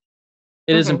important.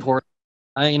 It is important.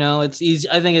 It's easy.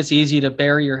 I think it's easy to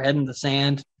bury your head in the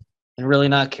sand and really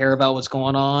not care about what's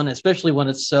going on, especially when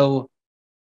it's so,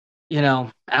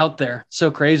 out there, so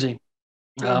crazy.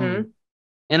 And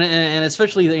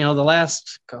especially, the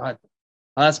last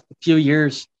few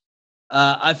years,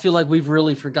 I feel like we've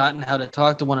really forgotten how to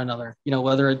talk to one another.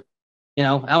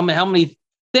 How many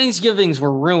Thanksgivings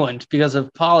were ruined because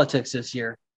of politics this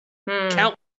year.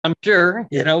 Count, I'm sure,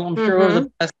 I'm sure it was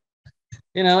the best,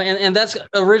 and that's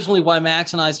originally why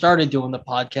Max and I started doing the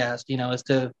podcast, is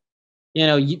to,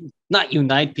 not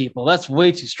unite people. That's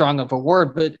way too strong of a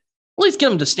word, but at least get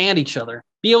them to stand each other.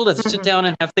 Be able to sit down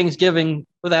and have Thanksgiving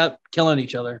without killing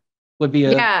each other would be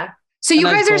So you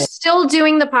guys are still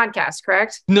doing the podcast,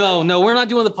 correct? No, we're not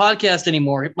doing the podcast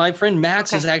anymore. My friend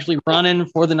Max is actually running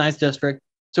for the 9th district.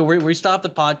 So we stopped the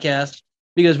podcast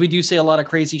because we do say a lot of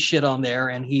crazy shit on there.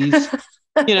 And he's,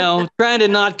 trying to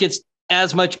not get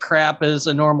as much crap as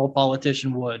a normal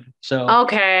politician would. So,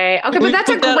 okay. But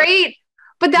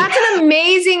that's an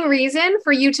amazing reason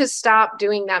for you to stop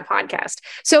doing that podcast.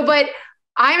 So, but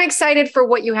I'm excited for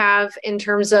what you have in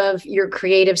terms of your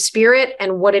creative spirit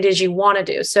and what it is you want to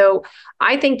do. So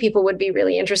I think people would be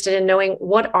really interested in knowing,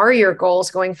 what are your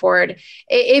goals going forward?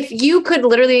 If you could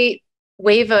literally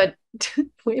wave a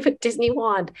Disney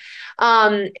wand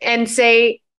and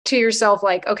say to yourself,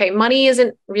 like, okay, money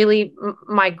isn't really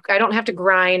I don't have to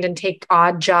grind and take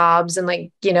odd jobs and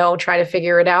try to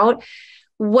figure it out.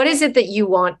 What is it that you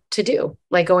want to do,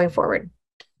 like, going forward?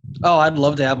 Oh, I'd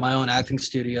love to have my own acting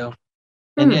studio.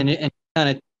 And kind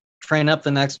of train up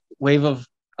the next wave of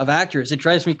actors. It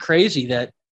drives me crazy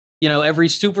that, every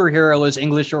superhero is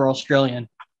English or Australian.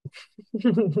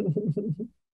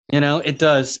 It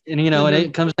does. And, and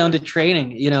it comes down to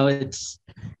training.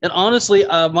 And honestly,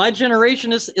 my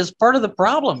generation is part of the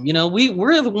problem.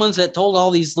 We're the ones that told all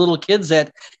these little kids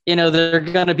that, they're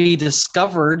going to be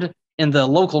discovered in the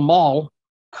local mall.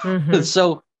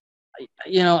 So,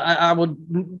 I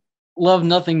would love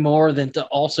nothing more than to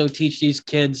also teach these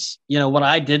kids, what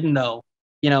I didn't know,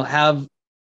 have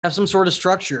some sort of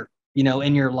structure,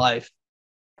 in your life,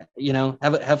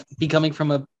 have be coming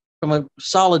from a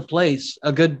solid place,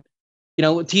 a good,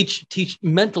 teach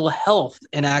mental health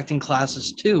in acting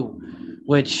classes too,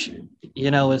 which,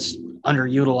 is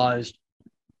underutilized.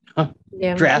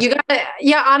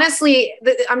 Honestly,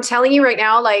 I'm telling you right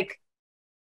now, like,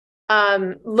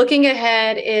 Looking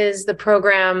Ahead is the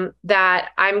program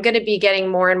that I'm going to be getting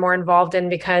more and more involved in,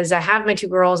 because I have my 2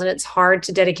 girls and it's hard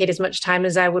to dedicate as much time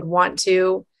as I would want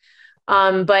to.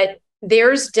 But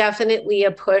there's definitely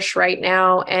a push right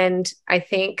now. And I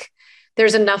think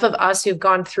there's enough of us who've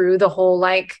gone through the whole,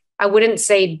 I wouldn't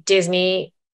say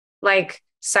Disney,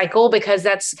 cycle, because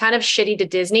that's kind of shitty to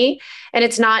Disney. And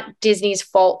it's not Disney's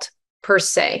fault per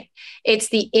se. It's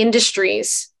the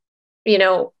industry's,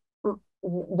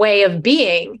 way of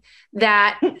being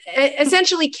that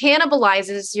essentially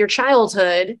cannibalizes your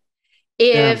childhood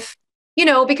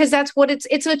because that's what it's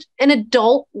an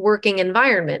adult working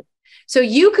environment. So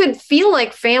you could feel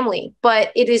like family,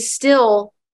 but it is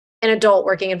still an adult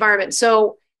working environment.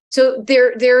 So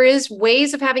there is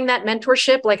ways of having that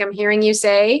mentorship, like I'm hearing you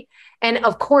say. And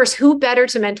of course, who better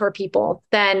to mentor people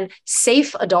than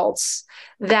safe adults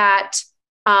that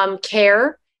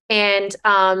care and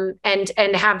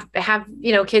have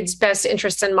kids' best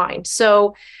interests in mind.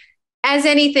 So as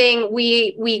anything,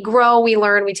 we grow, we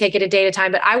learn, we take it a day at a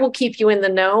time, but I will keep you in the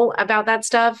know about that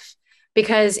stuff,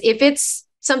 because if it's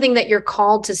something that you're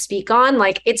called to speak on,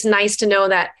 it's nice to know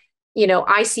that,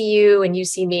 I see you and you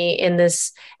see me in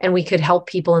this, and we could help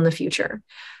people in the future.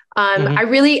 I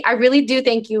really do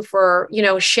thank you for,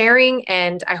 sharing.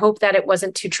 And I hope that it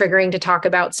wasn't too triggering to talk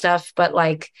about stuff, but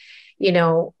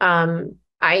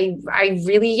I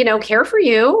really, care for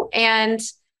you, and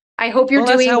I hope you're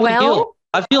doing well.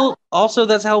 I feel also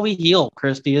that's how we heal,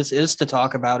 Christy, is to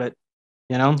talk about it,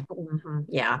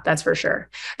 Yeah, that's for sure.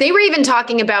 They were even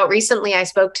talking about recently, I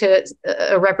spoke to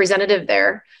a representative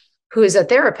there who is a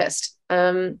therapist.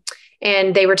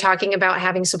 And they were talking about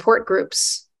having support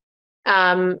groups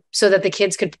so that the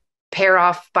kids could pair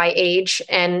off by age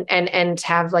and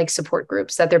have like support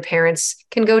groups that their parents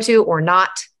can go to or not.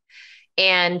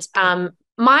 And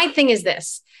my thing is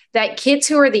this, that kids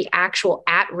who are the actual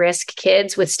at-risk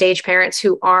kids with stage parents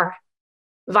who are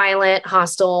violent,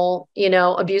 hostile,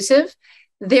 abusive,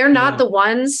 they're not the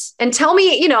ones. And tell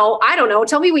me, I don't know,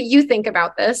 tell me what you think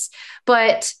about this,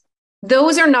 but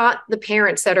those are not the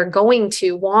parents that are going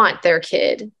to want their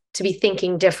kid to be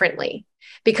thinking differently,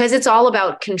 because it's all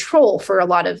about control for a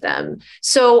lot of them.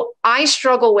 So I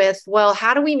struggle with, well,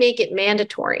 how do we make it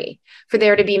mandatory for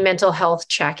there to be mental health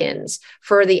check-ins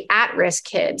for the at-risk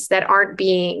kids that aren't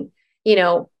being,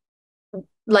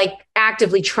 like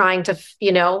actively trying to,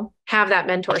 have that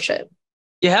mentorship?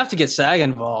 You have to get SAG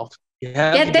involved.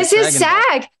 This is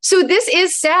SAG. So this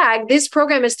is SAG. This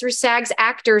program is through SAG's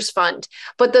Actors Fund.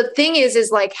 But the thing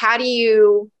is like, how do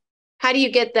you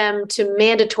get them to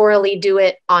mandatorily do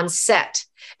it on set?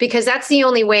 Because that's the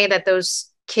only way that those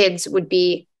kids would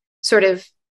be sort of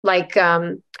like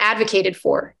advocated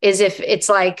for, is if it's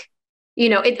like,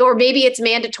 or maybe it's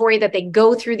mandatory that they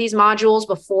go through these modules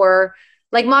before,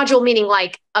 like module meaning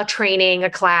like a training, a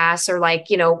class, or like,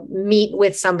 meet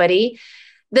with somebody.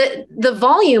 The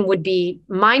volume would be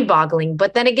mind-boggling.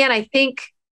 But then again, I think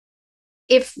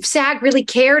if SAG really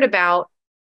cared about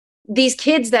these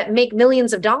kids that make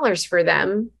millions of dollars for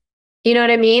them, you know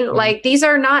what I mean? Mm-hmm. Like these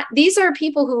are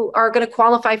people who are going to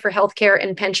qualify for healthcare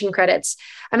and pension credits.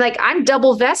 I'm like, I'm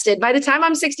double vested. By the time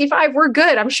I'm 65, we're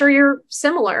good. I'm sure you're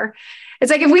similar.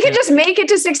 It's like, if we could just make it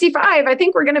to 65, I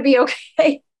think we're going to be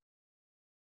okay.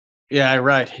 Yeah,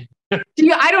 right.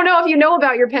 I don't know if you know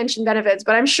about your pension benefits,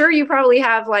 but I'm sure you probably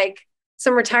have like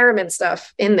some retirement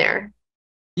stuff in there.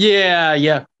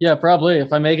 Yeah, probably.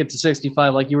 If I make it to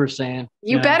 65, like you were saying.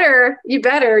 You better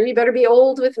be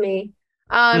old with me.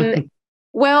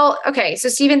 Well, okay. So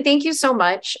Stephen, thank you so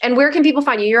much. And where can people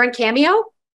find you? You're on Cameo?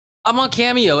 I'm on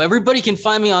Cameo. Everybody can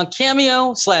find me on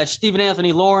Cameo /Stephen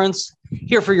Anthony Lawrence,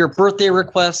 here for your birthday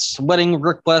requests, wedding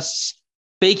requests,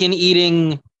 bacon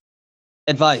eating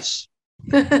advice.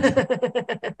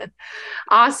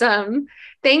 Awesome.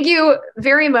 Thank you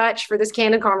very much for this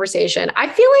candid conversation. I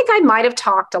feel like I might have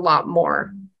talked a lot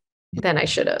more than I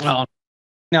should have. Oh,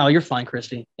 no, you're fine,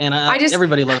 Christy. And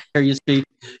everybody loves to hear you speak.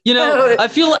 I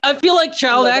feel like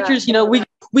child actors,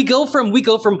 we go from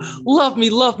love me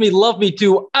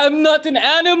to I'm not an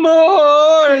animal.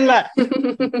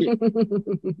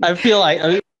 I feel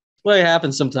like what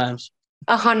happens sometimes.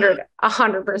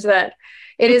 100%.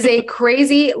 It is a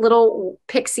crazy little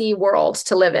pixie world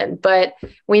to live in, but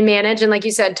we manage. And like you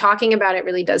said, talking about it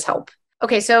really does help.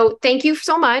 Okay. So thank you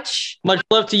so much. Much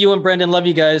love to you and Brendan. Love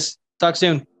you guys. Talk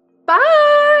soon.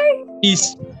 Bye.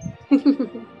 Peace.